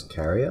Polaris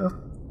carrier.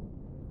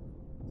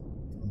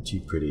 Aren't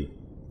you pretty?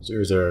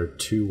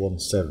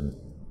 00217.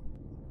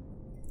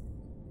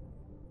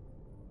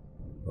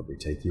 Probably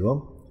take you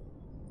on.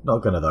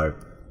 Not gonna though.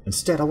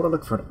 Instead, I want to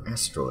look for an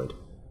asteroid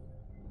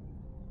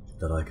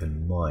that I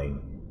can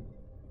mine.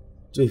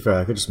 To be fair,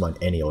 I could just mine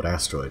any old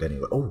asteroid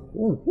anyway. Oh,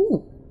 oh,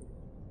 oh!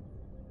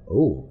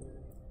 Oh!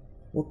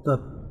 What the?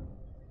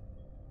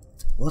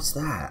 What's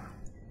that?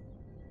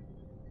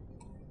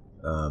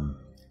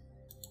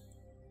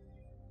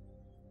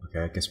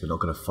 Okay, I guess we're not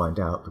going to find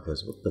out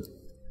because what the?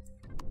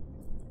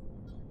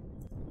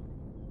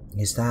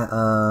 Is that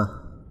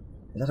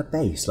a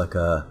base, like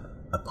a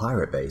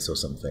pirate base or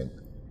something?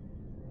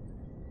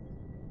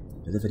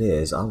 But if it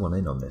is, I want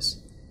in on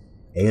this.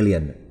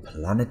 Alien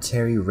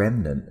Planetary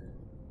Remnant.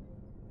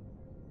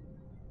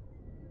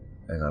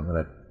 Hang on, I'm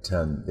gonna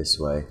turn this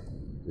way.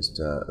 Just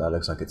that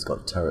looks like it's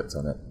got turrets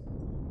on it.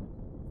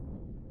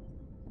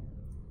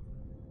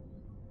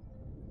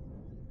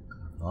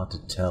 Hard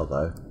to tell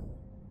though.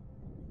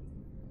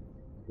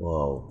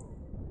 Whoa.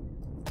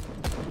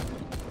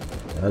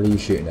 The hell are you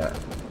shooting at?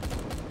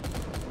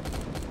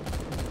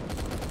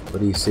 What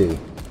do you see?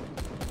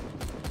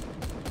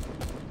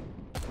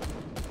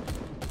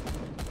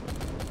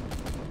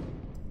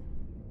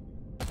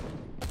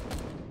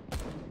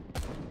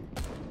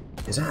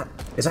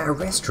 Is that a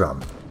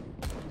restaurant?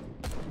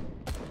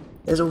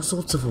 There's all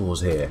sorts of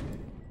ores here.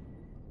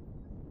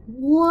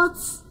 What?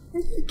 Are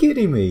you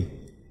kidding me?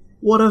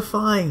 What a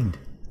find!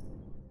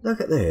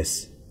 Look at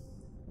this.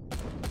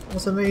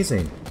 That's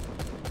amazing.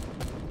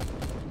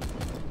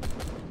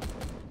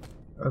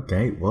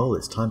 Okay, well,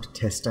 it's time to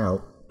test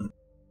out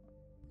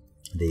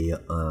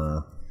the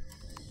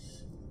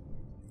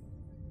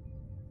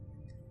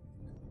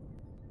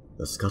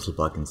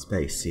scuttlebug in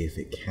space, see if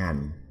it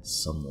can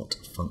somewhat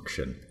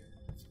function.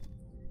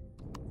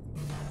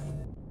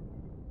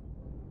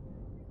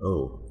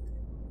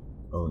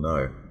 Oh no.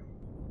 I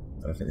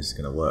don't think this is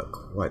going to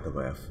work quite the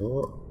way I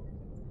thought.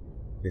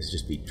 This will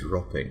just be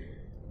dropping.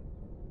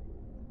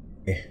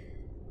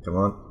 Come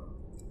on.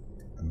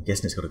 I'm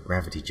guessing it's got a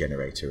gravity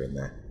generator in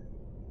there.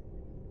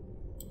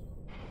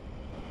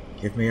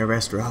 Give me a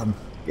rest run.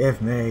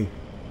 Give me.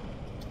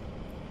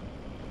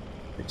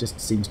 It just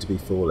seems to be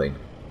falling.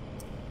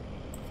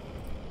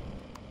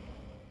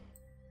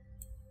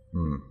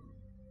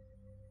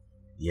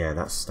 Yeah,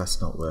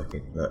 that's not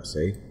working. Let's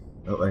see.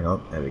 Oh, hang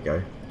on. There we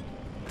go.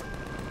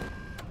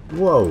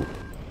 Whoa!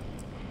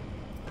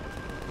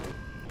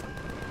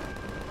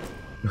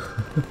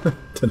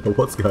 Don't know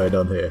what's going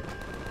on here.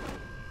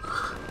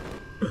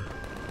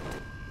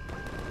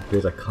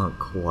 Because I can't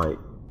quite.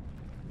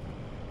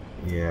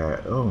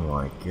 Yeah. Oh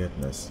my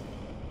goodness.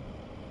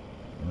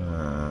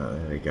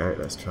 There we go.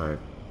 Let's try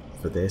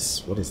for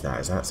this. What is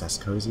that? Is that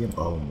Sascosium?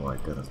 Oh my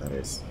goodness, that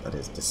is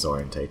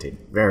disorientating.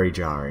 Very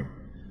jarring.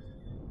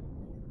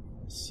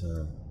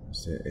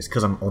 It's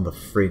because I'm on the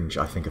fringe,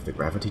 I think, of the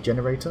gravity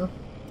generator.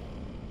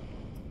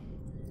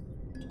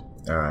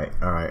 Alright.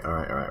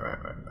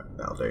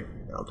 That'll do.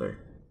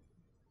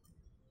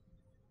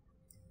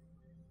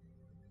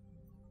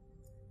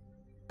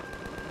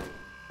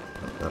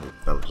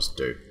 That'll just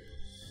do.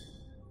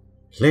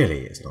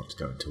 Clearly it's not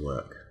going to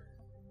work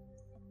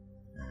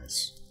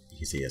as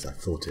easy as I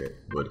thought it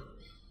would.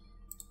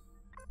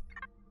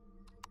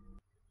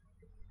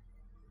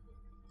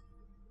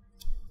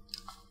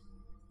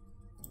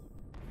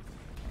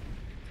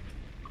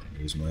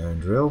 Use my own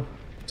drill.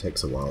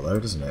 Takes a while though,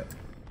 doesn't it?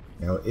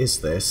 Now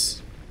is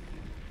this?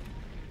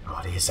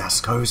 Oh, it is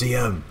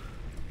Sascosium!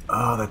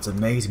 Oh, that's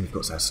amazing. We've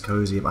got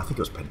Sascosium. I think it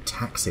was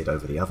Pentaxid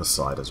over the other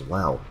side as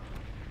well.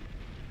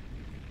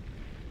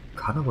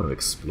 Kind of want to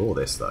explore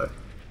this though.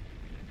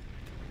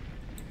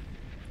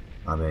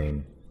 I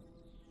mean,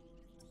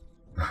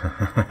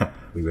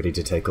 we ready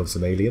to take on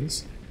some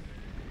aliens?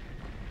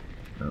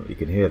 Oh, you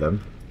can hear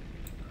them.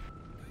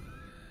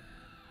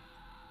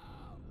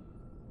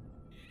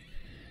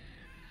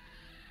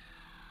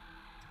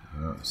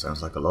 Oh,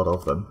 sounds like a lot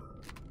of them.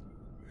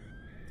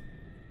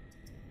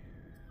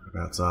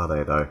 Whereabouts are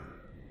they though? Are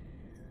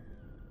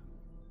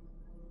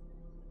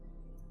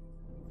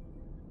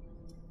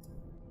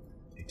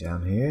they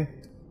down here?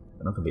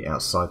 They're not going to be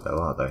outside though,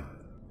 are they?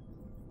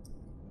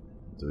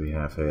 What do we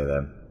have here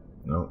then?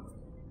 Nope.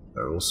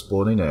 They're all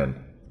spawning in.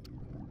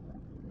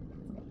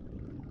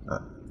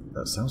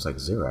 That sounds like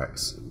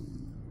Xerax.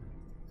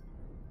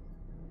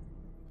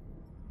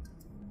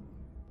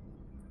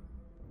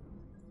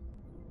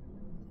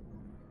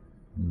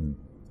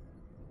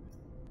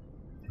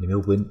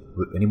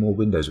 Any more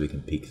windows we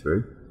can peek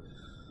through?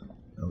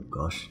 Oh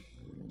gosh.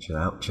 Chill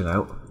out, chill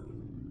out.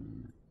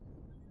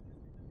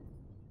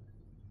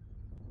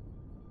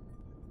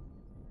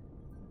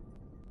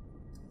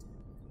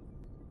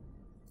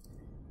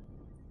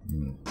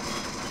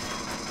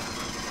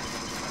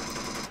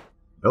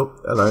 Oh,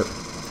 hello.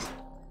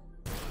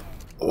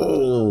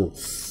 Oh!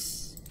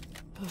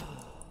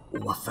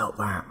 Oh, I felt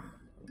that.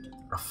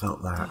 I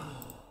felt that.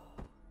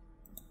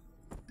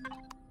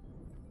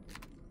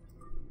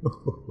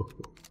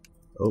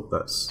 Oh,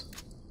 that's...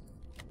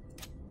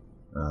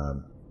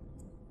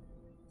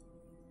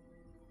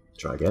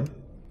 Try again.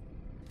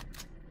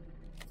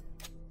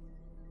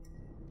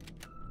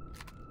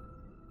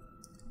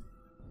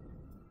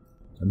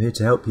 I'm here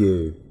to help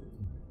you.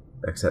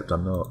 Except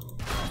I'm not.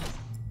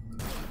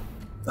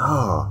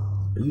 Ah,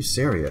 are you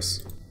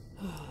serious?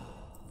 How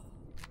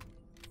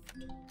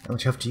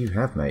much health do you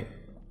have, mate?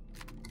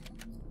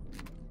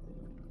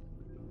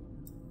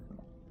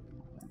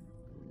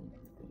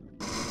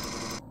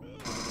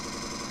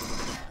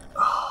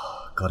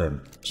 Oh, got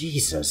him.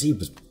 Jesus, he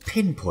was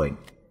pinpoint.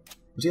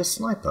 Was he a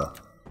sniper?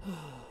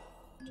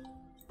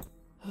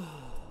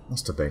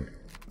 Must have been.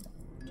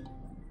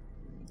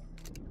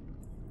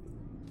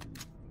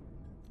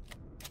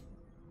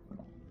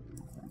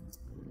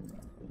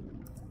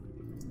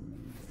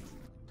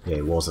 Yeah,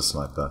 he was a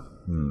sniper.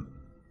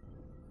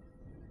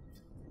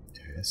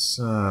 Let's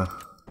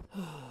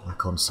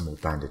whack on some more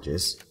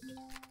bandages.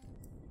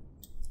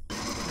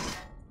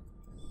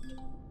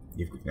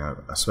 Now,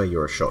 I swear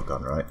you're a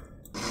shotgun, right?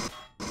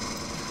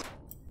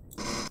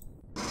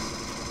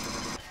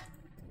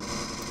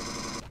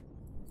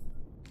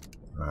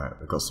 Right,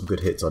 we've got some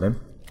good hits on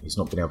him. He's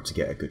not been able to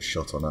get a good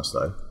shot on us,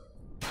 though.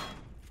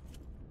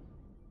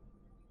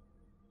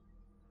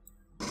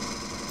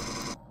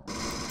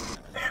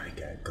 There we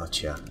go,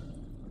 gotcha.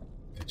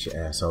 Gotcha,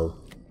 asshole.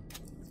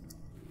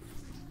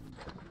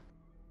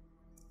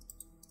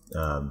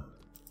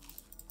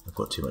 I've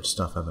got too much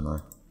stuff, haven't I?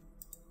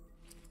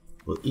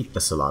 We'll eat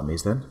the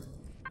salamis then.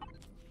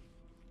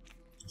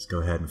 Let's go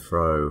ahead and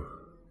throw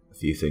a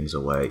few things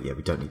away. Yeah,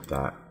 we don't need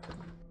that.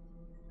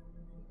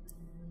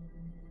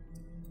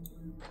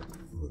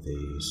 All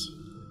these.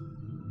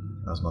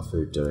 How's my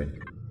food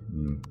doing?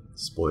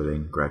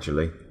 Spoiling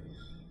gradually.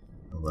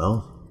 Oh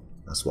well,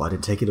 that's why I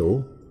didn't take it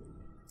all.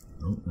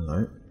 Oh,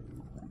 hello.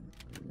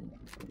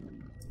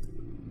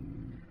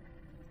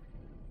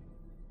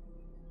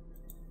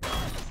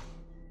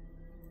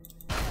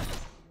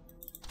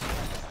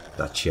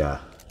 Gotcha.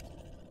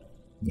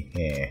 Yeah.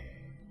 Okay.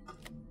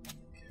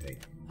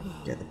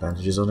 Get the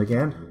bandages on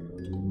again.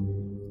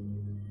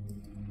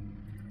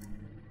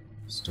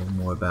 Still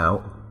more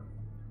about.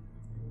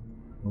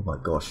 Oh my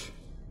gosh.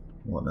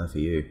 What on earth are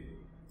you?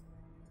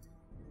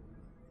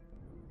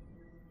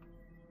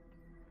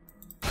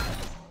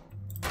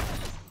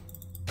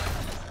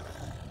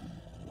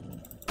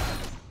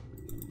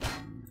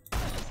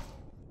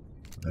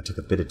 I took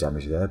a bit of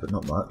damage there, but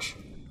not much.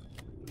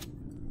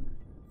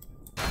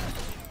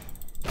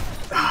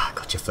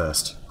 You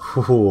first.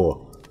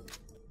 Ooh.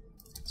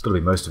 It's got to be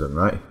most of them,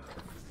 right?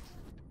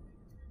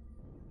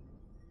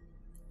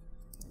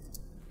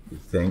 You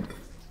think?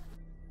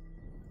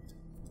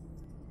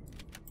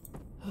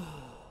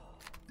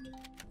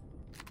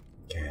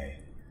 Okay.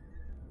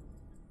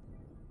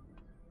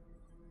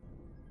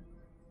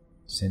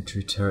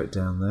 Sentry turret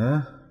down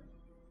there.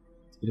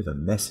 It's a bit of a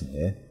mess in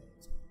here.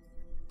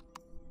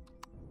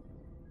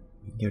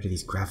 We can get rid of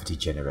these gravity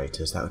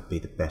generators. That would be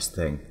the best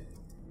thing.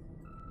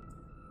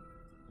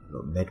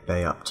 Got med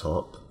bay up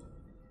top.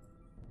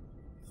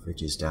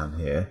 Fridges down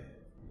here.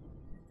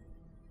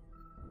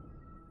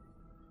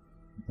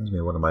 Reminds me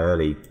of one of my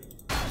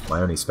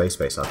only space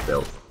base I've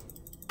built.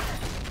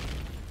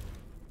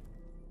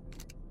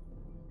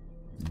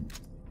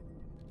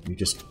 You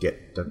just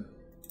don't.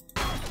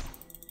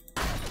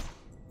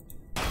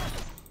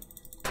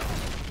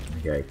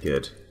 Okay,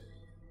 good.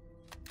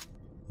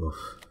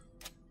 Oof.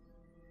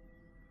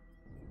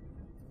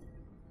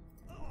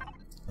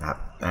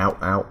 Ow,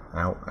 ow,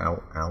 ow,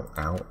 ow, ow,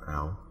 ow,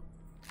 ow.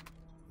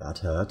 That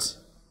hurt.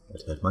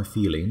 That hurt my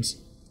feelings.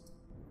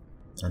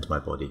 And my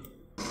body.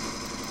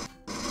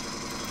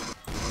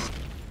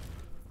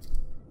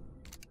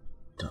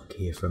 Duck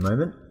here for a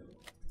moment.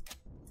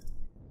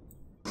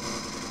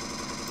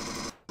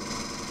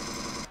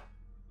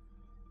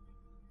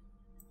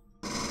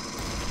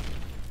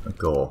 A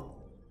gore.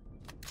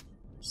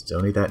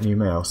 Still need that new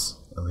mouse.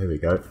 Oh, here we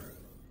go.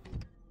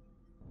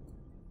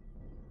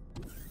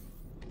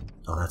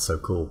 Oh, that's so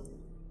cool.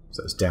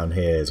 So it's down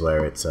here is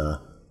where it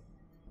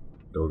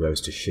all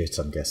goes to shit,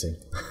 I'm guessing.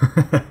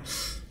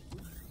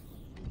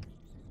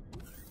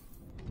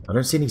 I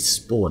don't see any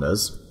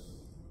spawners.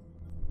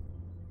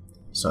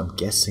 So I'm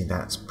guessing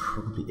that's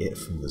probably it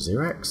from the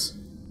Xerax.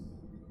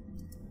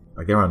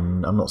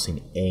 Again, I'm not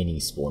seeing any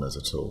spawners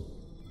at all.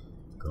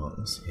 Got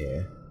this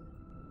here.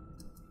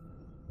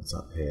 What's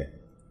up here?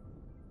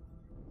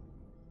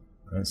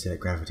 I don't see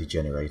that gravity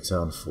generator,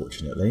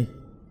 unfortunately.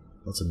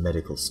 Lots of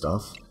medical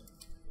stuff.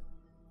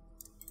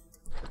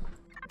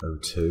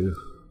 O2.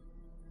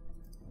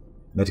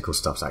 Medical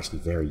stuff's actually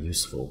very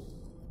useful.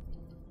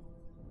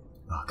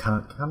 Oh,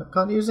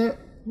 can't use it?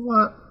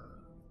 What?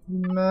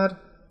 You mad?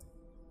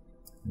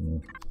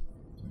 Let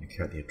me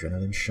carry out the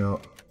adrenaline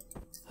shot.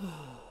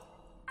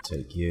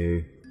 Take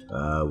you.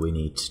 We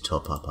need to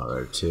top up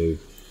our O2.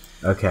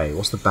 Okay,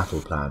 what's the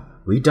battle plan?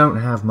 We don't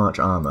have much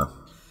armor.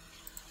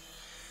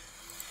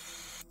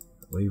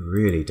 We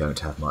really don't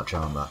have much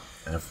armor.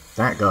 And if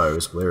that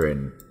goes, we're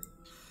in,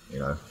 you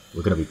know,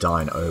 we're going to be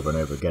dying over and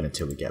over again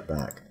until we get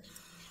back.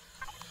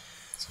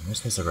 So unless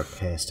there's a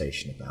repair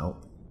station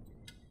about,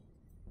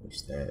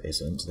 which there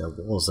isn't. There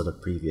was at a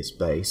previous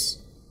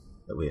base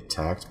that we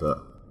attacked, but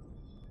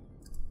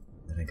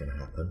that ain't going to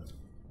happen.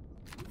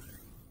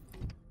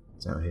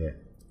 It's out here.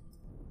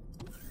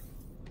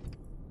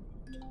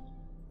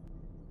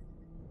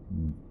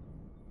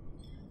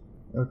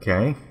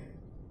 Okay.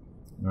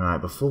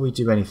 Alright, before we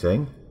do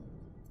anything...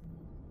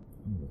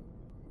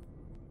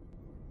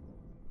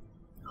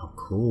 Oh,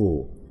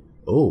 cool.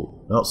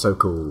 Oh, not so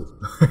cool.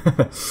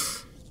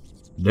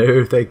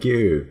 No, thank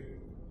you.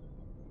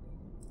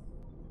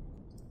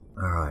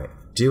 Alright,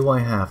 do I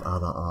have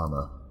other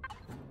armor?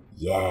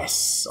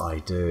 Yes, I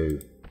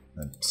do.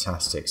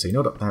 Fantastic. So you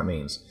know what that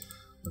means?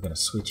 We're going to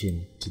switch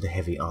in to the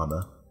heavy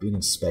armor. Being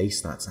in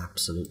space, that's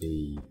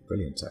absolutely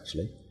brilliant,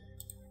 actually.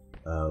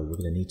 We're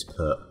going to need to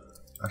put...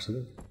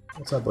 Actually,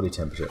 What's our body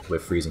temperature? We're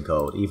freezing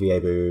cold. EVA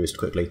boost,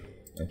 quickly.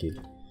 Thank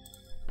you.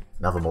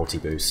 Another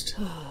multi-boost.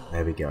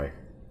 There we go.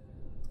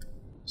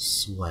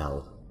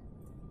 Swell.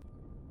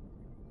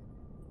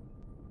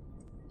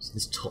 So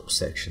this top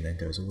section then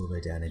goes all the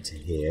way down into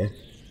here.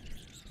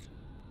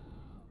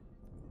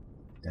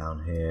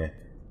 Down here.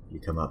 You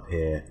come up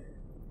here.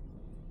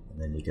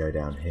 And then you go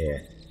down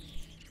here.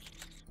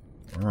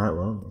 Alright,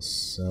 well,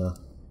 let's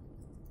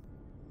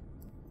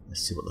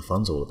see what the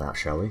fun's all about,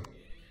 shall we?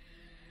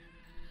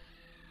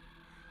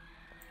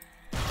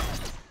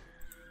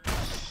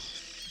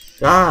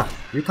 Ah!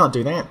 You can't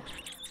do that!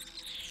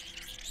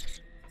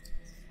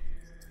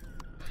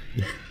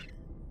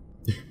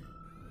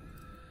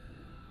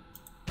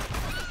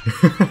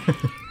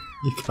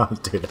 You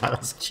can't do that,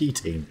 that's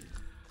cheating.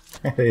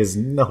 That is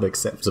not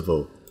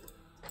acceptable.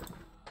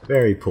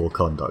 Very poor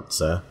conduct,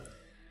 sir.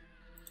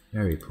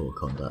 Very poor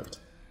conduct.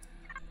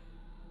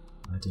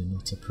 I do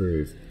not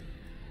approve.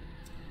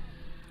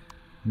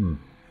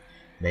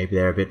 Maybe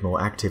they're a bit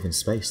more active in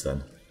space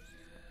then.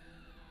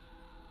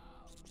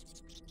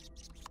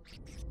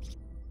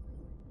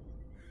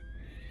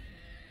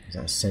 Is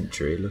that a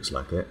sentry? It looks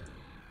like it.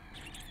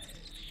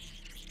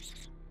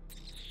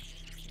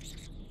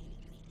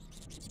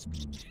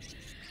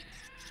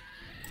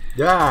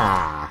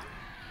 Ah!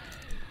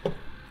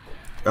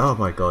 Oh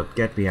my god,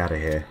 get me out of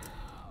here.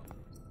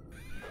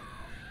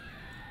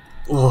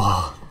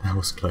 Oh, that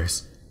was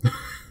close.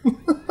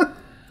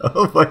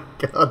 Oh my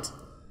god.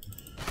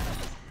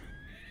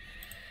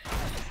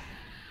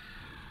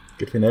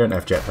 Good thing they don't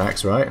have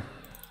jetpacks, right?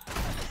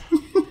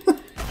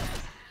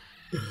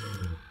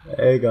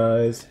 Hey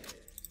guys.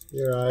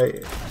 You're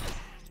right.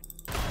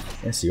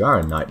 Yes, you are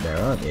a nightmare,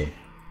 aren't you?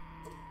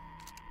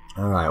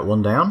 Alright,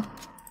 one down.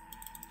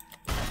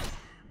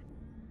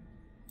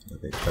 A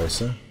bit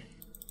closer.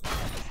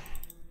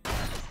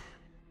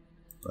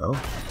 Well,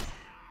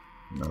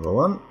 another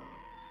one.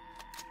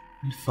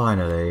 And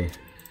finally,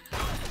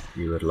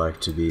 you would like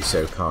to be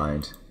so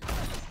kind.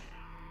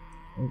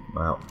 Oh,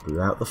 well,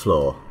 blew out the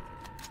floor.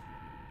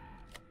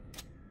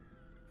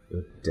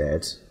 You're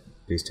dead.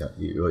 Please tell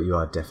you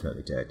are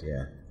definitely dead.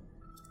 Yeah.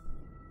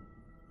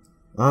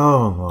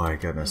 Oh my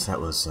goodness, that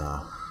was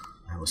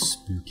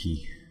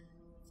spooky.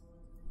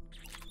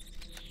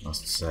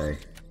 Must say,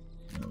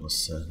 that was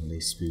certainly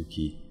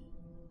spooky.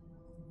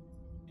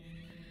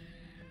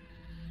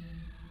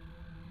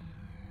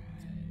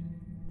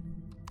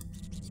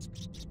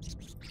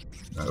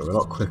 No, we're a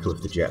lot quicker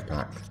with the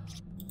jetpack.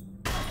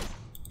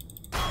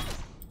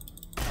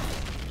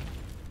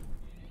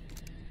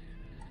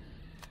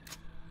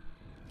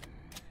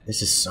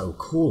 This is so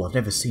cool. I've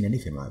never seen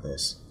anything like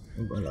this.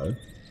 Oh, hello.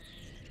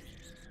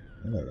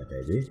 Hello there,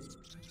 baby.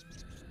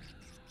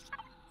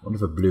 I wonder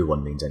if a blue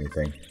one means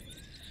anything.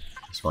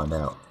 Let's find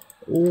out.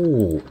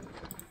 Ooh!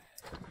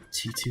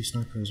 T2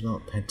 sniper as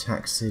well.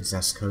 Pentaxid,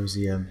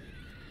 Zascosium.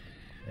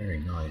 Very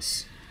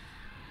nice.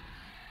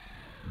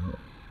 Oh,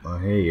 I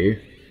hear you.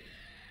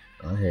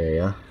 I hear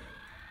ya.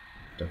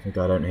 Don't think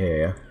I don't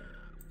hear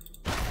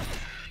ya.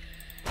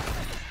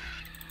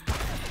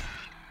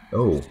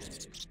 Oh.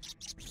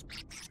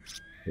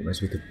 It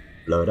must we could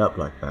blow it up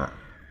like that.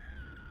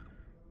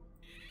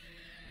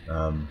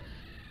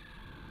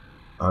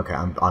 Okay,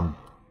 I'm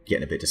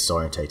getting a bit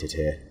disorientated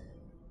here.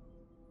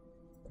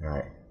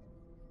 Alright.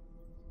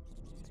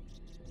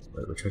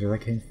 Wait, which way did I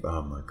came from?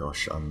 Oh my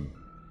gosh,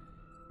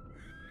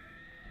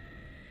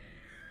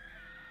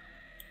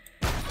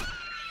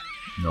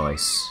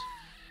 nice.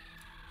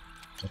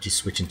 Actually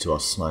switching to our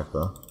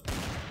sniper.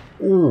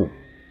 Ooh!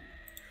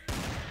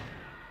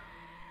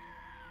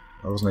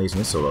 I wasn't using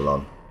this all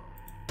along.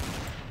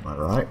 Am I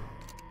right?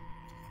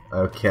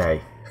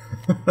 Okay.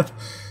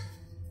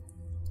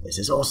 This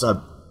is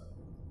awesome!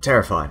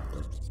 Terrifying,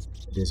 but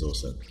it is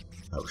awesome.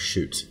 Oh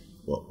shoot.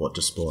 What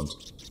just spawned?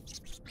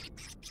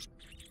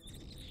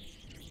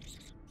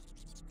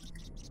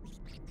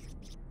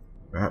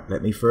 Right,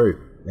 let me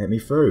through. Let me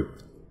through.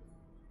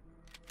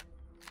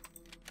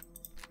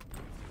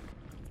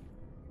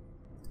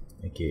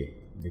 Thank you.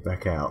 Let me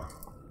back out.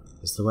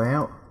 Is this the way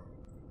out?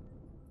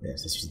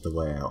 Yes, this is the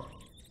way out.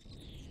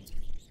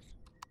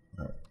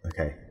 Right,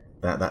 okay.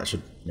 That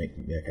should make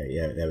me okay,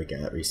 yeah, there we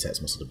go. That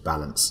resets my sort of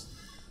balance.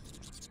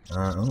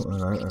 Oh,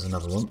 alright, there's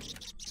another one.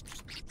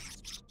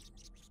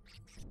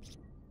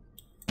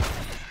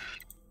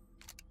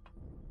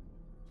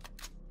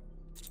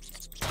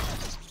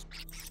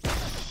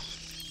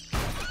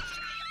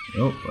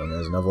 Oh, and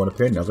there's another one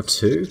appearing, another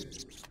two.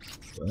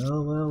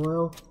 Well, well,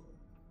 well.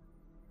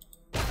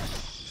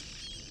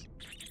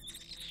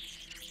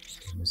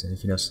 Is there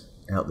anything else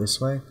out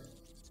this way?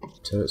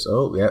 Turrets.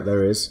 Oh, yeah,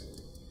 there is.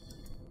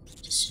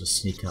 Just sort of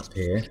sneak up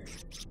here.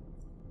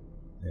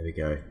 There we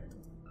go.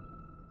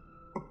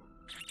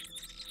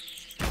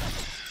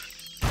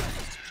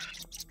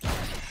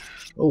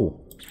 Oh,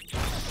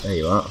 there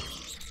you are.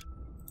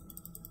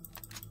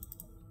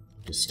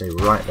 Just stay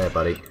right there,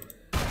 buddy.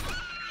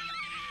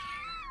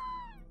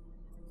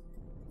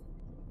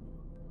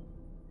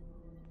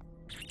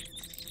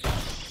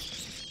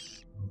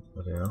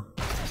 Bloody hell.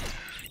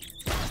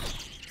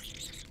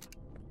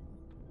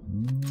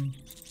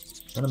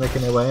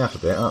 making their way up a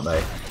bit, aren't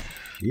they?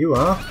 You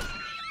are.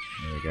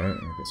 There we go. I'll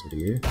get rid of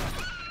you.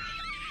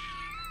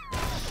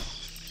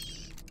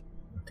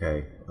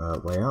 Okay,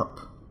 way up.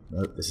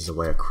 Nope, this is a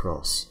way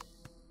across.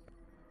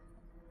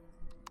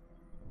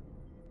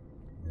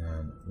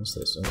 And what's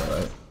this? Oh,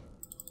 alright.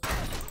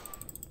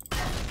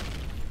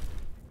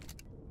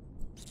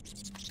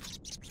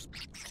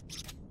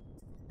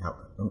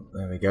 Out. Oh,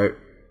 there we go.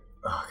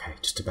 Okay,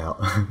 just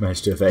about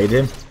managed to evade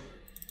him.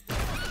 Okay.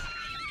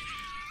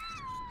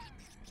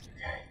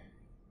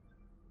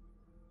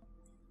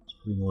 There's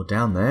probably more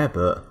down there,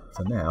 but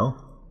for now,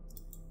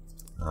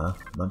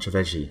 bunch of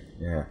veggie.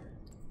 Yeah.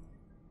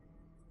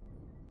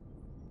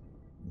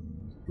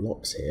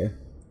 Blocks here.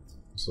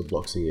 What sort of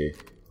blocks are you?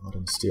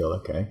 Hardened steel.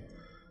 Okay.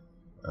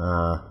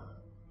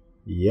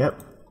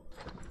 Yep.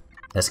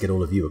 Let's get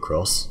all of you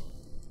across.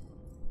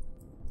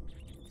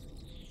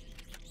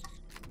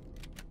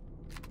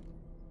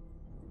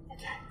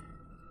 Okay.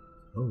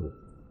 Oh,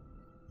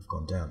 I've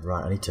gone down.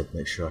 Right, I need to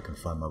make sure I can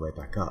find my way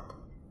back up.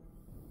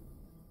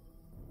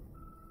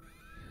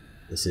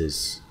 This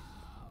is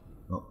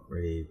not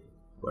really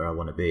where I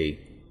want to be.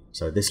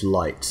 So this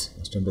light,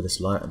 let's remember this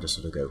light and just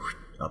sort of go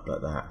up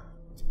like that.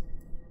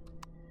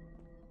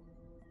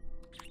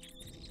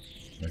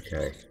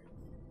 Okay.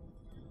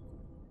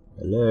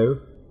 Hello?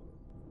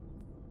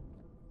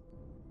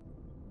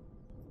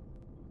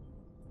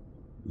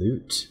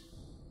 Loot?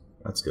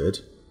 That's good.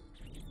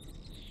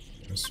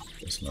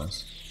 That's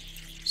nice.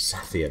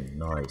 Saphian,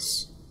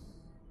 nice.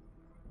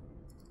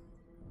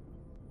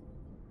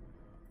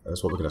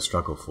 That's what we're going to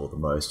struggle for the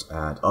most.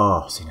 And,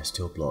 oh, see no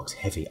steel blocks.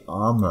 Heavy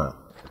armor.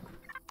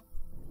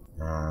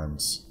 And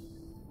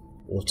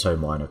auto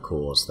miner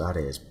cores. That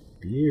is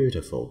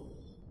beautiful.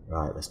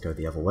 Right, let's go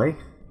the other way.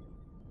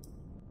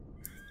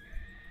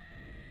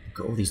 We've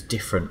got all these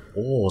different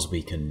ores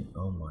we can...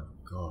 Oh my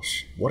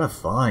gosh. What a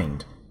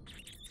find.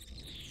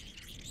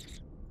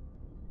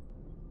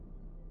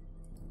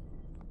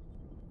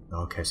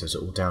 Okay, so it's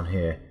all down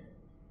here.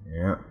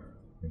 Yeah,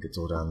 I think it's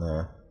all down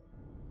there.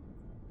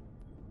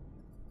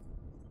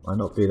 Might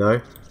not be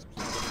though.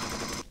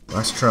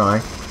 Nice try.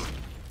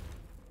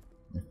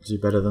 Have to do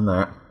better than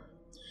that.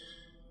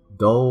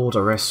 Gold,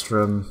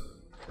 Arestrum,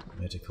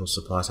 medical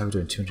supplies. How are we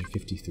doing?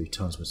 253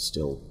 tons, but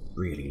still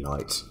really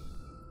light.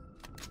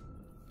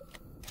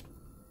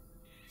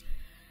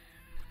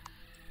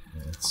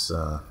 Let's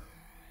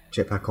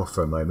jet back off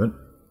for a moment.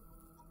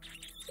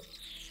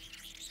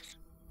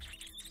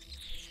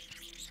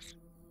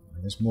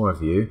 There's more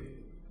of you.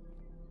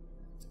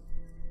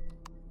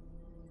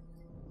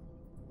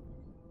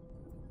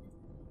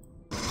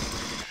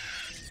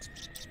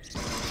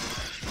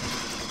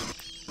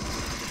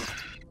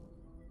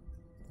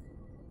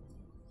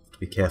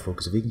 Be careful,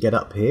 because if he can get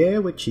up here,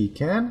 which he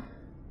can,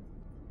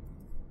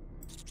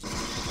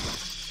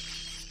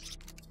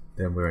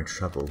 then we're in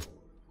trouble.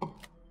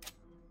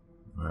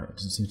 Right, it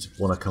doesn't seem to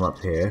want to come up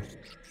here,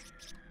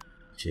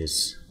 which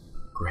is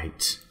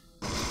great.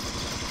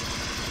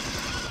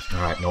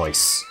 Alright,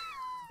 nice.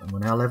 And we're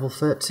now level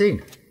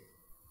 13.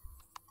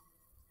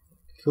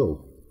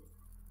 Cool.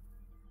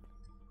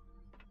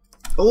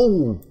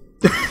 Oh!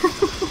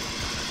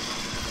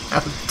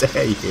 How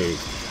dare you!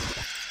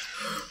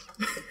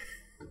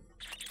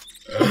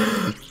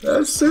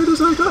 As soon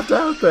as I got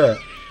down there!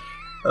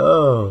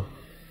 Oh.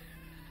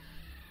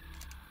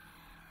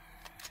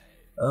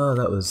 Oh,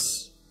 that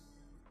was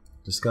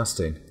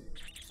disgusting.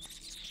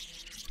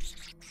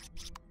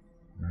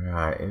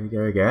 Alright, here we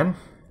go again.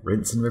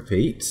 Rinse and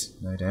repeat,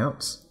 no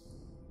doubt.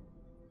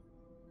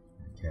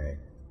 Okay.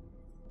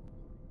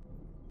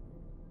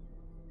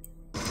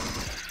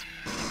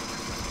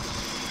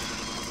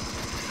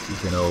 You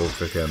can all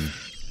freaking...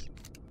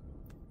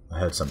 I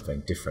heard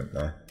something different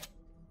there.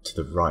 To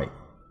the right.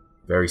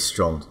 Very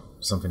strong.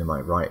 Something in my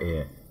right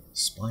ear.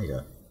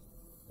 Spider.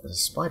 There's a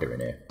spider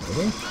in here.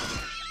 Really?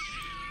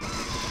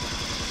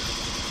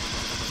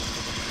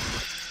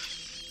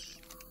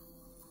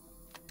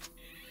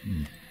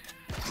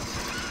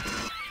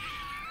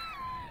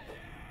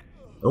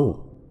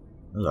 Oh,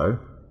 hello.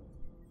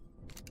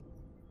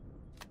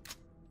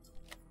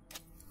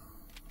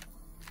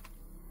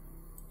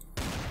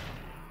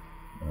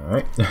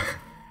 Alright.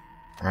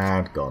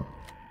 And gone.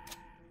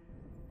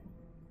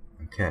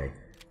 Okay.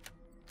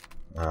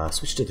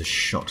 Switch to the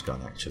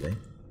shotgun, actually.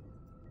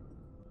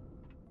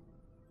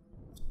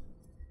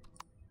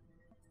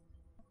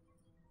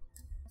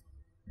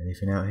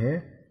 Anything out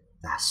here?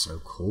 That's so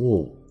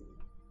cool.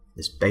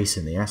 This base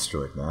in the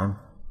asteroid, man.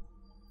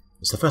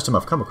 It's the first time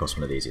I've come across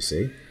one of these, you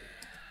see.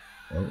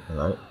 Oh,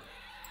 hello.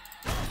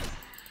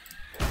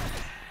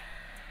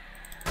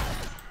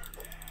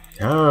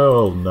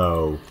 Hell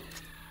no.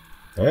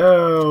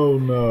 Hell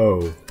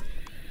no.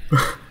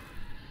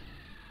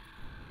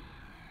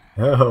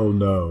 Hell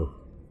no.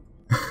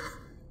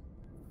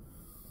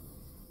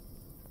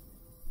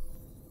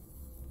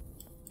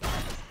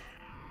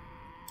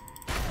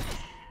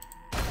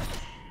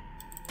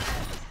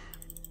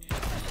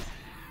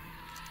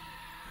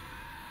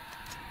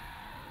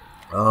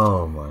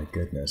 Oh my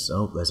goodness.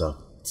 Oh, there's a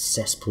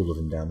cesspool of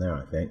them down there,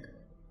 I think.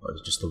 Or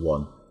is it just the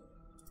one?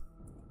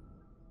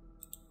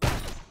 I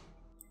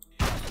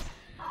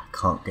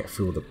can't get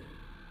through all the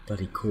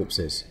bloody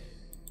corpses.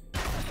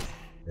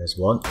 There's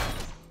one.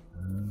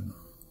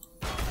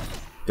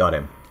 Got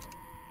him.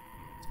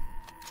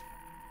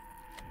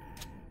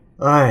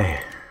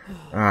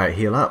 Alright,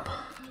 heal up.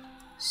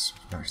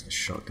 Back to the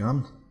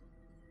shotgun.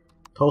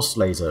 Pulse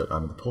laser, I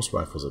mean the pulse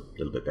rifle's a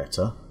little bit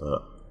better,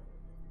 but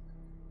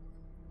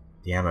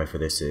the ammo for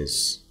this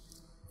is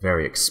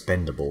very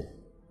expendable.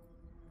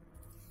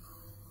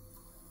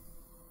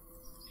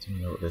 Do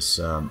you know what this,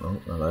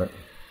 oh, hello.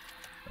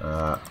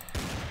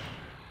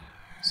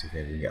 See if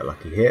maybe we can get a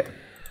lucky hit.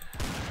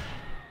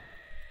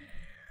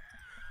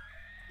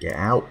 Get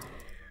out.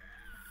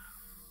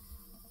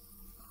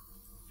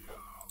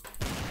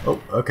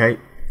 Oh, okay.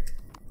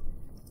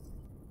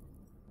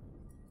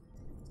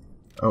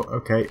 Oh,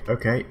 okay,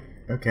 okay,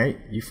 okay.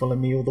 You follow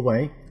me all the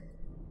way?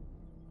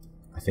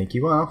 I think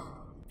you are.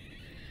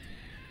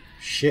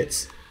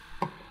 Shit.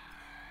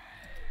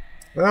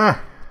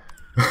 Ah!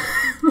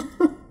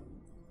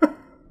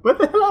 Where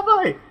the hell am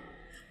I?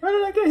 How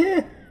did I get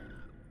here?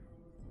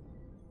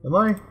 Am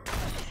I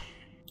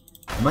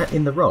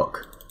in the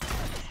rock?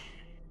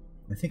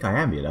 I think I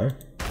am, you know.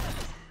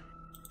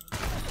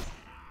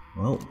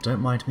 Well,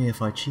 don't mind me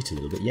if I cheat a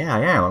little bit. Yeah,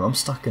 I am. I'm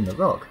stuck in the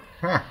rock.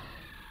 Ha!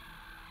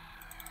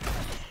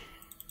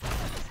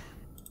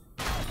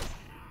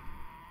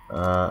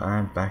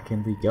 And back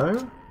in we go.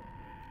 Is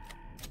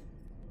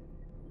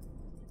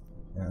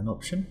that an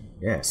option?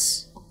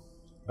 Yes.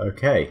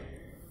 Okay.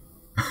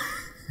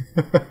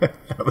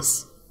 That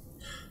was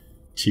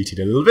cheated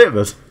a little bit,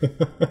 but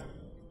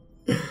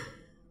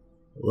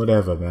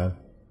whatever, man.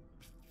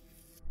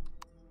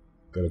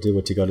 Gotta do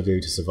what you gotta do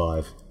to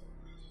survive.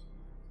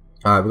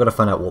 Alright, we've got to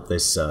find out what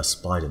this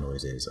spider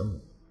noise is. Oh.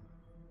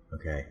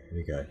 Okay, here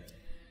we go.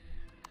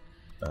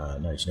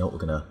 No, do you know what we're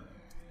gonna...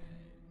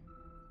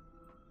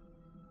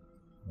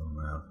 Oh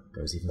wow,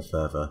 goes even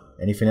further.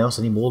 Anything else?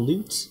 Any more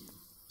loot?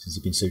 Since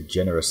you've been so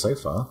generous so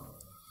far.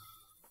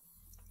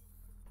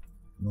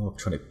 More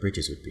electronic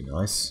bridges would be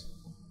nice.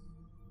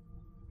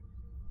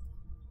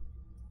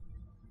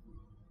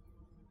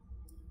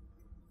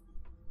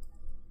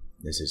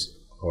 This is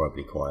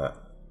horribly quiet.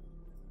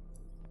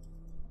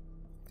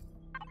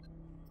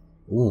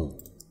 Ooh,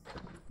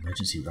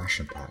 emergency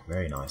ration pack,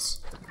 very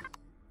nice.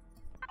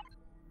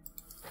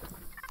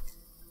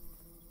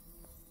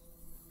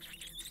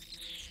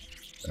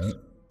 Oh,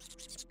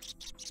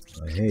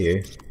 I hear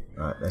you.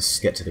 Right, let's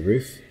get to the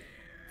roof,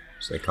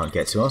 so they can't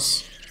get to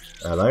us.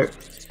 Hello.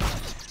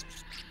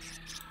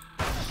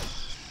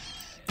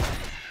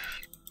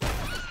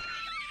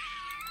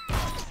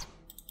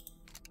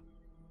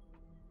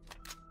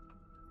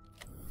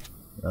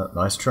 Oh,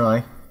 nice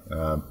try.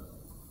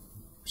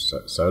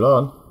 So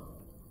long.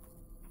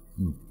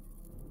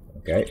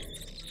 Okay.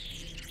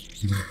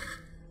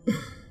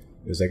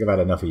 Looks like I've had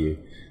enough of you.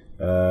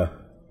 What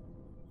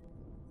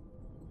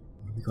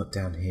have we got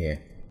down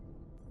here?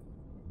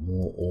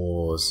 More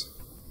ores.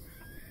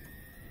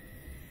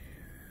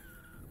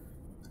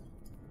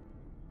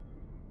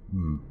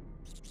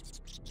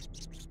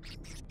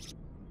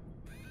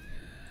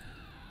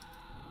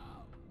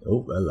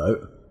 Oh,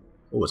 hello.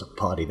 Oh, it's a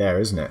party there,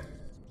 isn't it?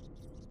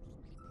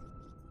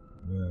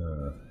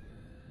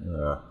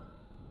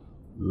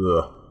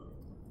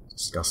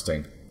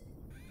 Disgusting.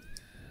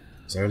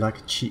 Is there like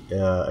a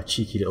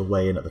cheeky little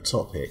way in at the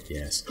top here?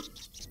 Yes.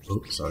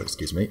 Oh, sorry,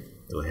 excuse me.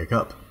 Little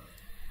hiccup.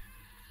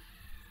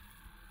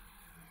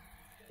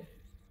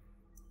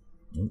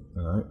 Oh,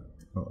 hello.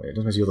 Oh, it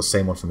doesn't mean you're the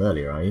same one from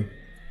earlier, are you?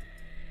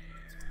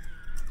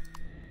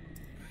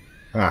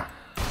 Ah.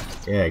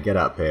 Yeah, get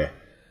up here.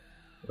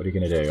 What are you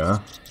gonna do, huh?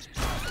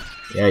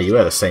 Yeah, you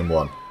are the same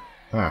one.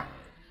 Ah.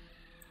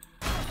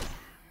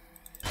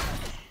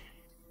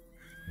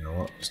 You know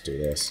what? Let's do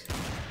this.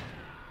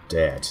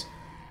 Dead.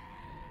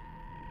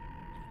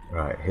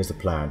 Right, here's the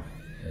plan.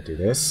 I do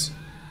this.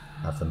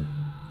 Have them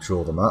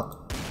draw them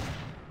up.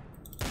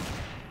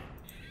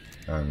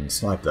 And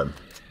snipe them.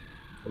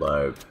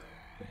 Although,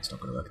 it's not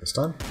going to work this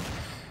time.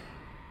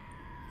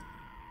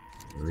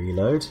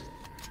 Reload.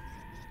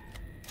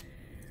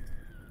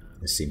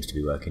 This seems to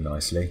be working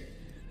nicely.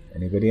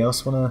 Anybody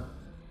else wanna...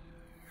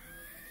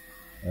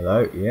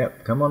 Hello?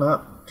 Yep, come on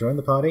up. Join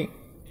the party.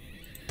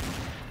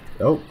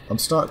 Oh, I'm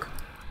stuck.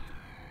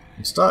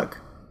 I'm stuck.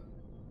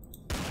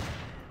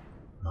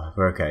 Oh,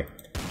 we're okay.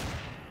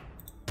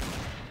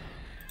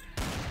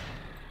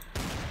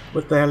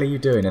 What the hell are you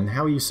doing and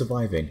how are you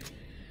surviving?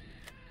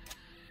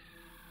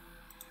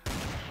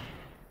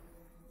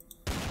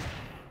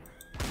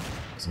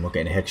 Because I'm not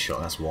getting a headshot,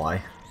 that's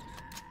why.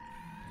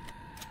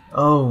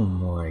 Oh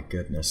my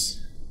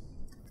goodness.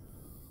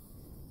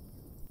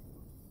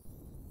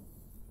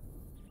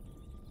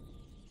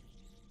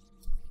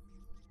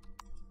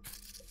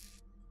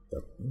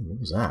 What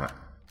was that?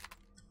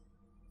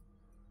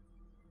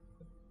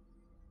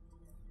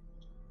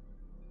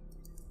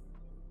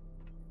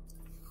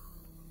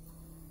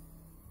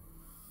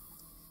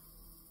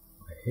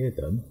 I hear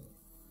them.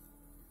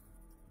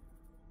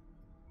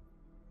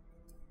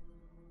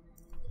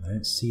 I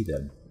don't see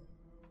them.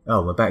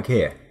 Oh, we're back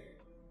here.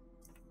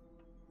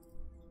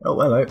 Oh,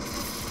 hello.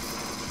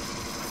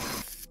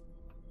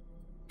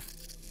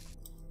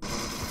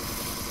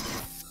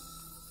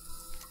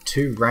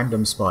 Two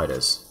random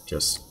spiders,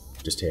 just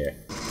here.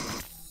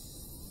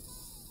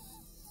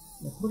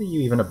 What are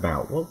you even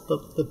about? What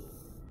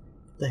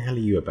the hell are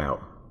you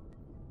about?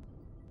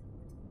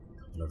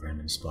 A couple of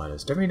random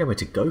spiders. Don't really know where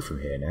to go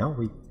from here now.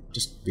 We've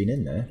just been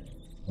in there.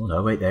 Oh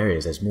no, wait, there he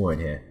is. There's more in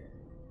here.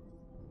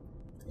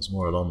 There's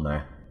more along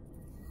there.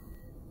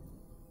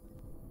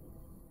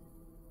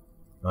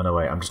 Oh no,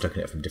 wait, I'm just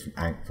looking at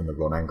it from the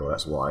wrong angle,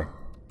 that's why.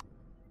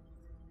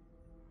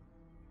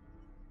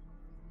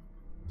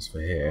 As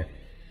for here...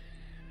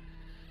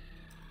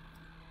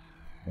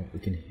 well, we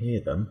can hear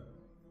them.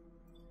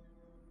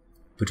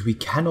 But we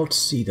cannot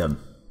see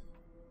them.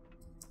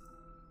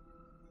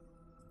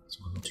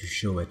 So I'm not too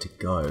sure where to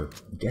go.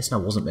 I'm guessing I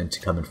wasn't meant to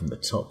come in from the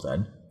top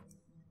then.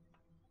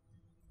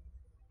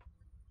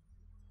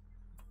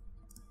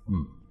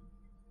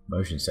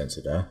 Motion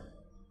sensor there.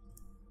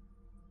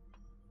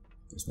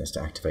 Just needs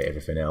to activate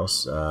everything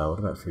else. What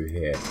about through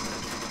here?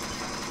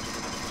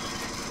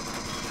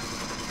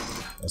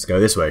 Let's go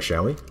this way,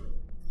 shall we?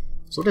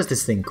 So what is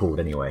this thing called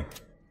anyway?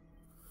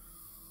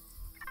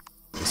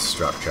 This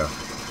structure.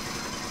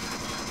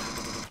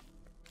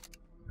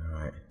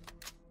 Alright.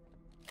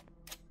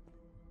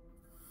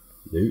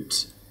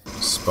 Loot.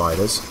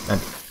 Spiders.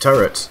 And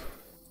turret!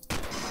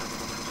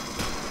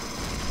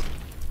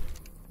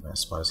 That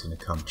spider's going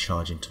to come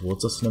charging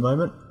towards us in a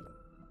moment.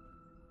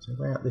 Is there a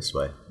way out this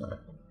way? No.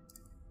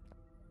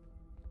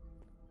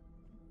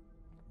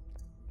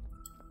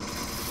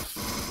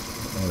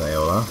 There they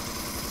all are.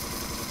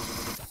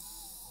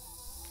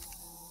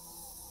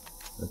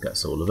 Look,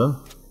 that's all of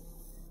them.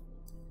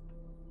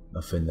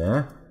 Nothing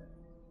there.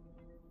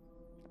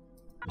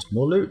 Just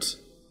more loot.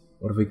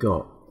 What have we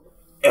got?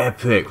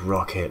 Epic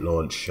rocket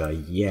launcher.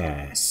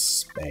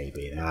 Yes,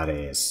 baby, that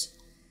is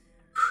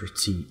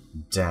pretty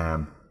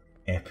damn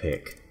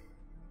epic.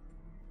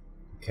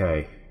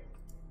 Okay.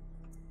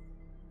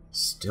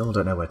 Still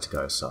don't know where to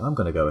go, so I'm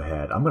going to go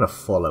ahead. I'm going to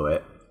follow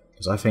it,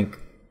 because I think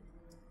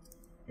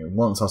it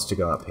wants us to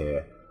go up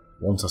here,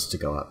 wants us to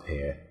go up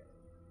here.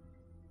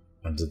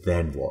 And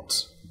then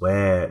what?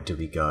 Where do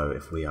we go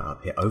if we are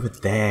up here? Over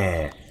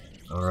there!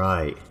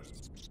 Alright.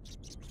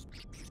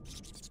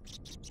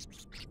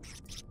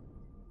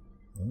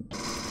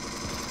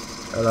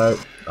 Hello.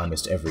 I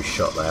missed every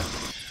shot there.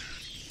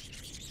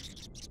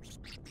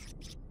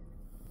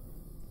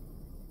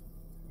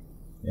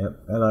 Yep,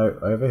 hello,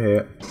 over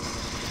here.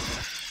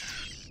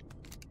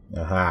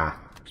 Aha!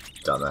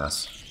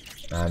 Dumbass.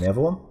 And the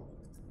other one?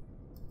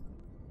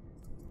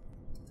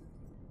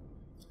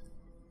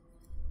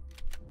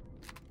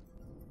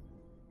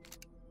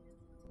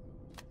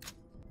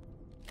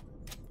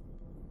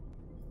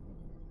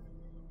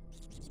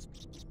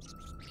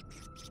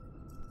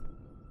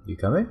 You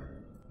coming?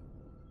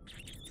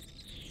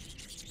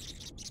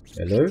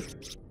 Hello?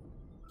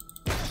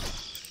 There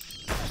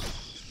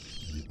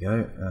we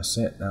go, that's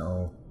it,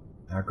 that'll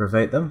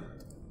aggravate them.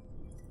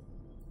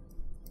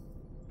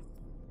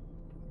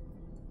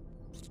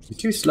 You're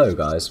too slow,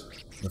 guys.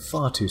 You're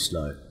far too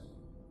slow.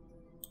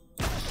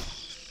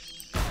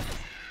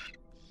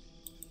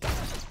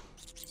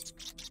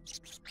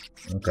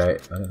 Okay,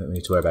 I don't think we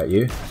need to worry about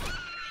you.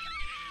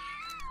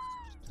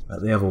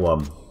 About the other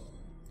one.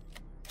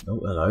 Oh,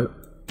 hello.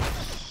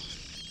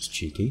 It's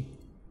cheeky.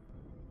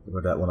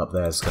 Where that one up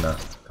there is gonna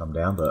come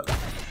down, but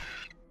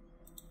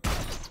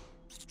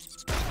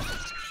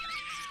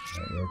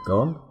you're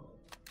gone.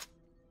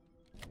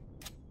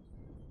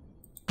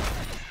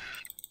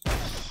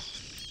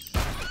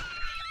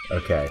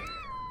 Okay.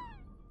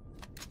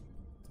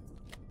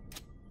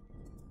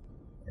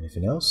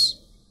 Anything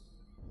else?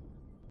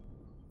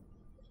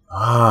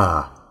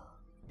 Ah!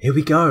 Here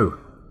we go!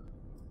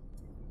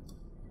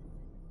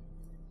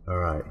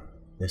 Alright.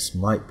 This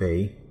might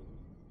be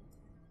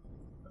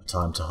a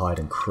time to hide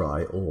and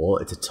cry,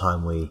 or it's a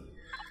time we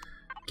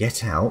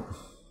get out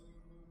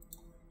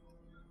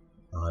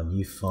and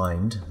you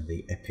find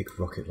the epic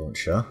rocket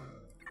launcher,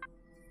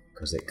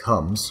 because it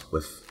comes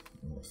with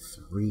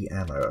 3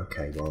 ammo.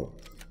 Okay, well,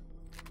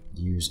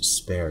 used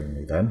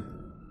sparingly then.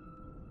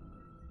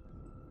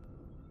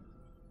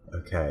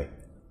 Okay.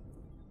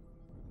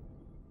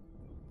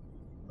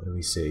 What do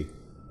we see?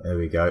 There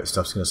we go,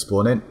 stuff's going to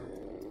spawn in.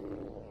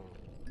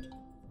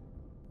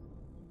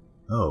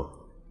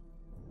 Oh.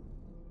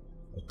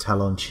 A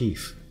Talon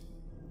Chief.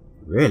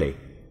 Really?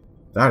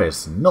 That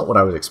is not what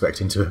I was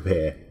expecting to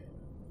appear.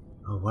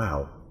 Oh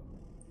wow.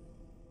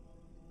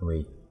 Can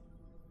we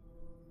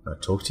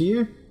talk to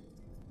you?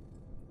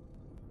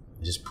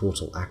 Is this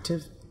portal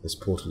active? This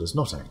portal is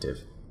not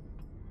active.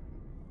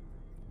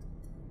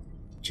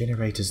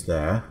 Generators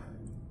there.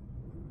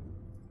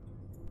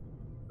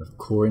 With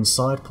core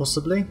inside,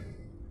 possibly?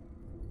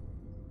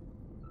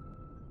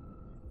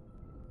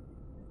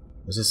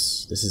 This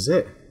is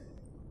it.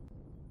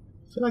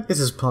 I feel like this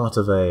is part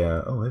of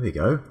a... oh, here we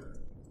go.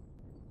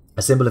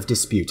 A symbol of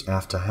dispute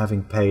after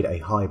having paid a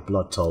high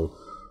blood toll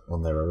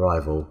on their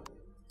arrival.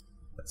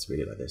 Let's read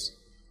it like this.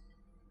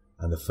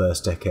 And the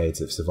first decades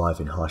of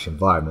surviving harsh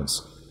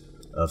environments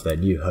of their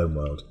new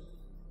homeworld.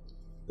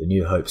 The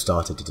New Hope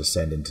started to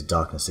descend into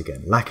darkness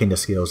again, lacking the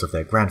skills of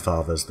their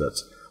grandfathers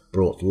that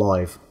brought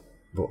life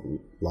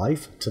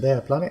to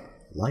their planet?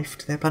 Life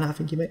to their planet, I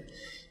think you meant?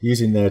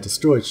 Using their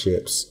destroyed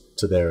ships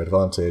to their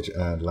advantage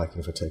and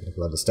lacking for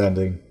technical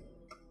understanding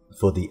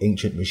for the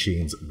ancient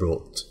machines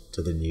brought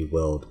to the new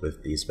world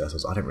with these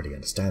vessels. I don't really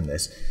understand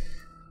this.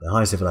 The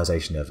high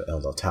civilization of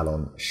Eldar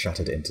Talon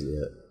shattered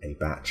into a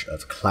batch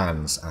of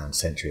clans and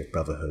Century of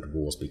Brotherhood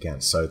wars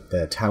began. So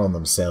their Talon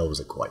themselves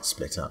are quite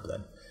split up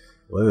then.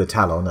 Although the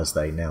Talon, as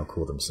they now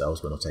call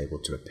themselves, were not able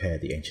to repair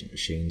the ancient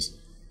machines,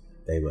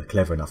 they were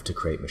clever enough to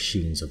create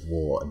machines of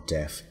war and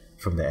death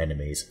from their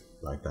enemies,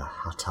 like the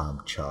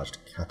Hatam-charged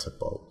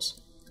catapults.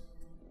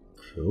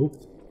 Cool.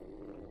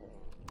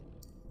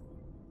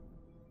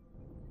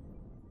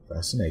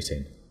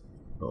 Fascinating.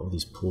 Got all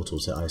these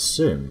portals that I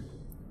assume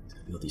there's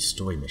going to be all these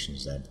story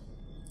missions then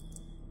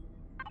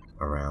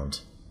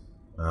around.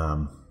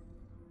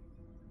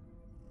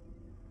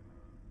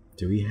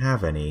 Do we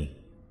have any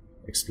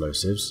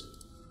explosives?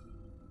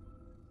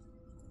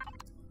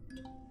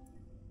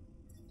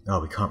 Oh,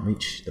 we can't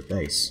reach the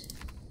base.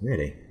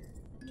 Really?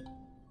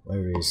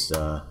 Where is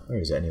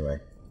it anyway?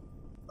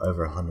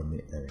 Over 100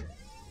 meters. There we go.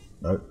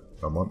 Nope,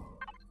 wrong one.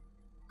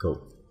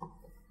 Cool.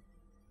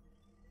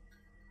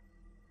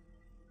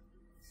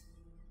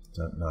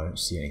 I don't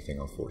see anything,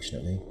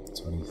 unfortunately.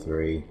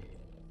 23. Right,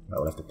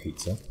 we'll have the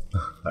pizza.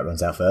 That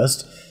runs out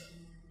first.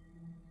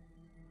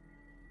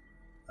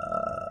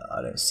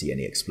 I don't see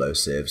any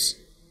explosives.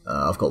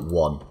 I've got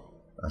one.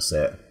 That's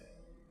it.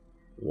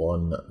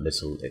 One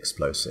little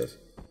explosive.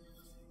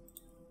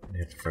 I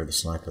have to throw the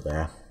sniper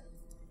there.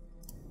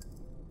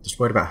 Just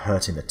worried about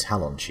hurting the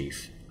Talon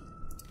chief.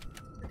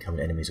 Becoming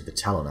enemies of the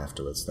Talon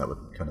afterwards. That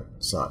would kind of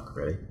suck,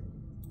 really.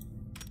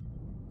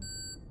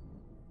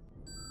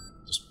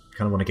 Just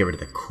kind of want to get rid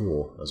of the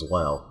core as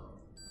well.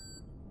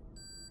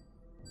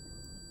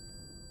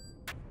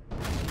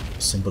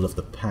 A symbol of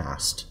the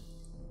past.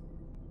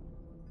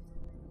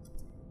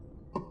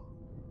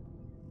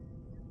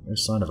 No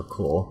sign of a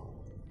core.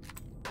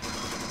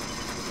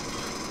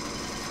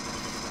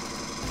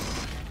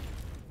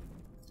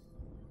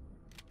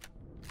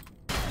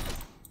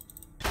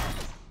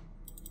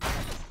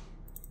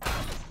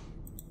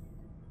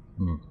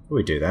 Will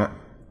we do that?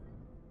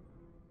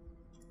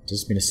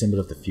 Does this mean a symbol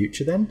of the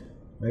future then?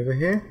 Over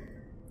here?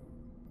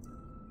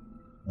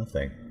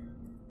 Nothing.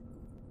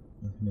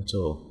 Nothing at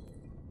all.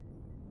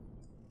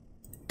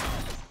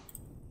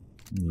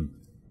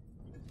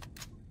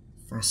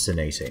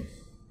 Fascinating.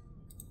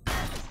 I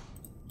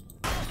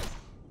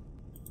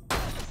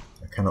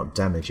cannot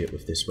damage it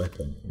with this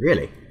weapon.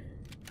 Really?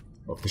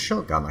 Well, with the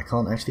shotgun I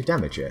can't actually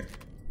damage it.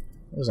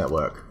 How does that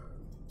work?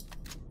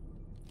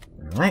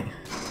 Alright.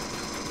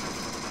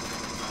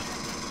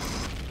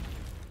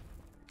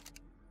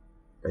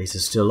 Base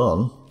is still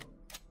on,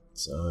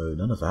 so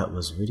none of that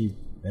was really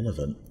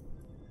relevant,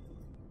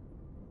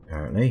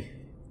 apparently.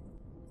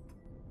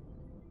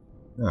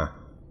 Ah.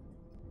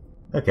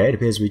 Okay, it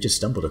appears we just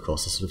stumbled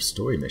across a sort of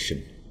story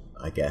mission,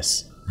 I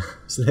guess.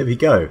 So there we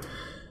go.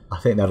 I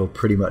think that'll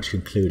pretty much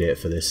conclude it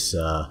for this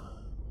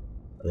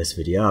this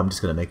video. I'm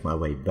just going to make my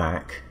way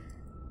back.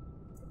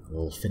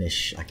 We'll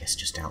finish, I guess,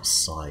 just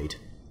outside.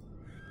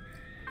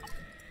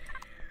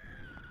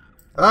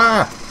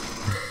 Ah!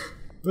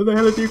 Where the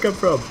hell did you come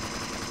from?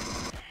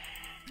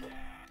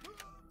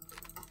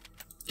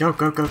 Go,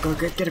 go, go, go,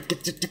 get him,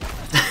 get him.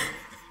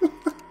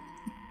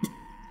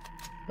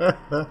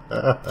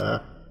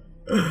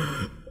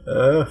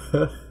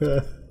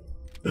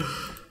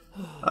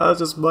 I was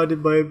just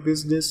minding my own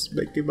business,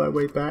 making my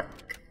way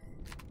back.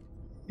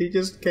 He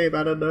just came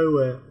out of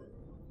nowhere.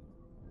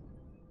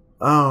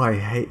 Oh, I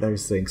hate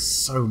those things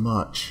so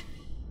much.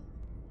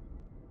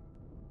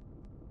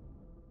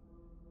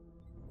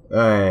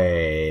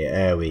 Hey,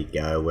 there we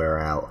go, we're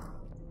out.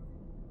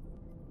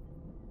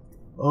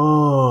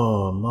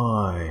 Oh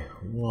my,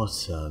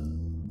 what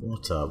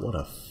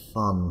a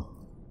fun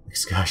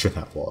excursion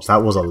that was.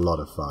 That was a lot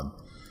of fun.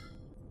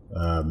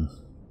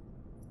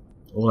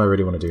 All I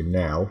really want to do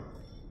now,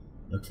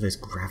 look for those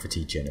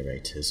gravity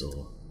generators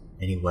or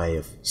any way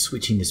of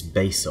switching this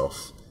base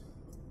off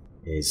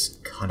is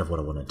kind of what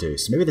I want to do.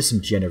 So maybe there's some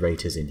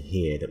generators in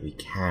here that we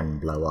can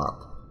blow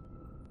up.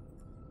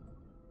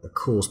 The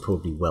core's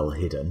probably well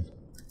hidden.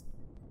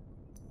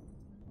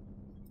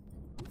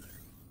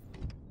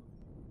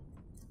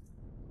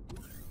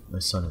 No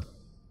sign of...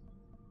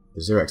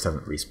 The Xerax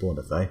haven't respawned,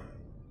 have they?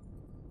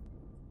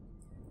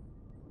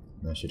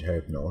 I should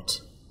hope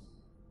not.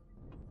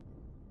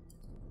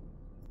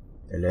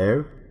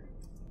 Hello?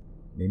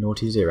 Any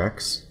naughty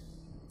Xerax?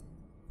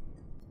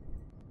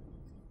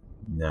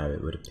 No,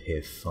 it would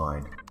appear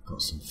fine.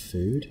 Got some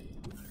food.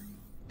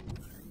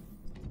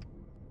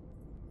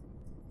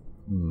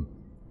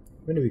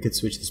 Maybe we could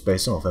switch the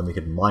space off and we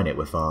could mine it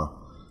with our...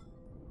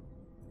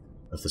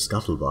 with the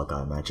scuttlebug,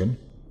 I imagine.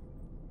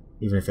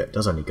 Even if it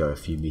does only go a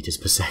few meters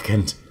per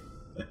second.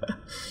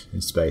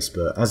 in space.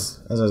 But as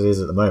it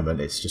is at the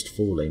moment, it's just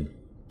falling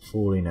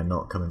and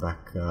not coming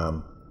back.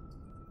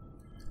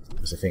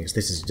 Because I think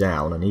this is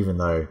down, and even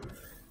though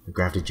the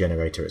gravity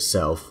generator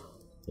itself,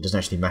 it doesn't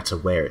actually matter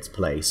where it's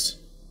placed.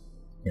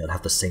 It'll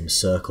have the same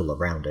circle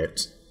around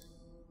it.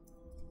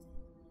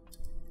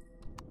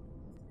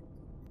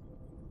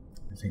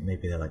 I think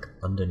maybe they're like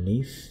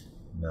underneath?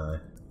 No.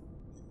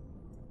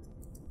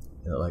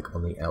 They're not like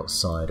on the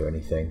outside or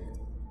anything.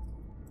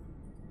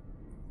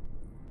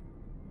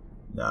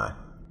 No.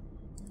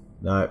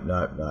 No,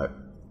 no, no.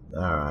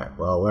 Alright,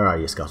 well, where are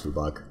you,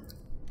 Scuttlebug?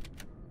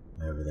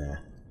 Over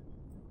there.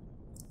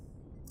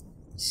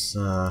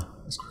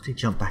 Let's quickly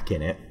jump back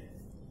in it.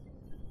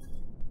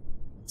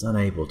 If it's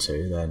unable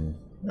to, then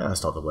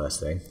that's not the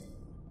worst thing.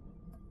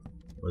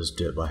 We'll just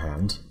do it by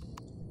hand.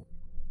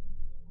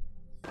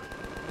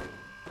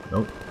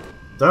 Nope.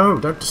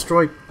 Don't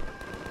destroy.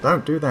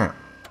 Don't do that.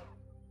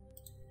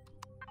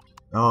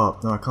 Oh,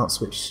 no, I can't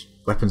switch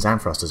weapons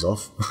and thrusters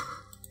off.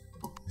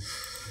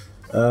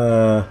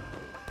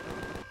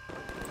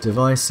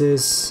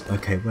 Devices.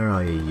 Okay, where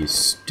are you, you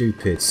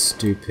stupid,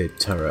 stupid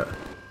turret?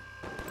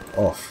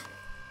 Off.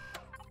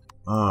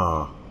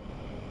 Ah.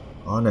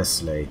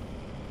 Honestly.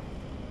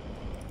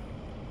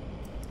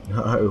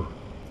 No.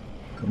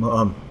 Come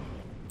on.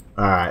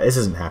 Alright, this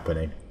isn't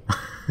happening.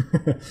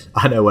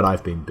 I know when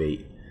I've been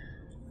beat.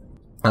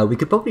 We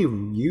could probably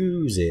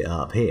use it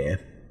up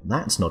here.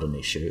 That's not an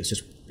issue. It's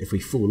just if we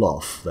fall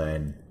off,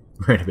 then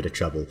we're in a bit of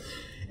trouble.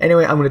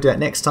 Anyway, I'm going to do that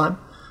next time.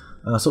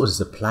 So what is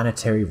the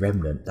Planetary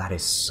Remnant? That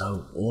is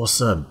so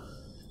awesome.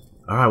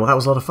 Alright, well that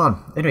was a lot of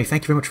fun. Anyway,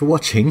 thank you very much for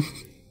watching.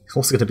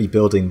 Also going to be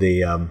building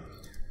the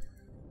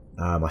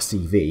my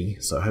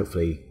CV, so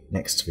hopefully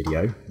next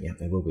video, yeah,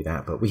 there will be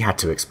that. But we had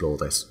to explore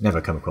this. Never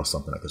come across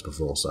something like this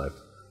before, so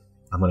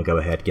I'm going to go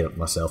ahead, get up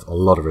myself a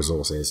lot of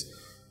resources,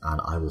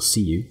 and I will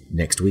see you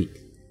next week.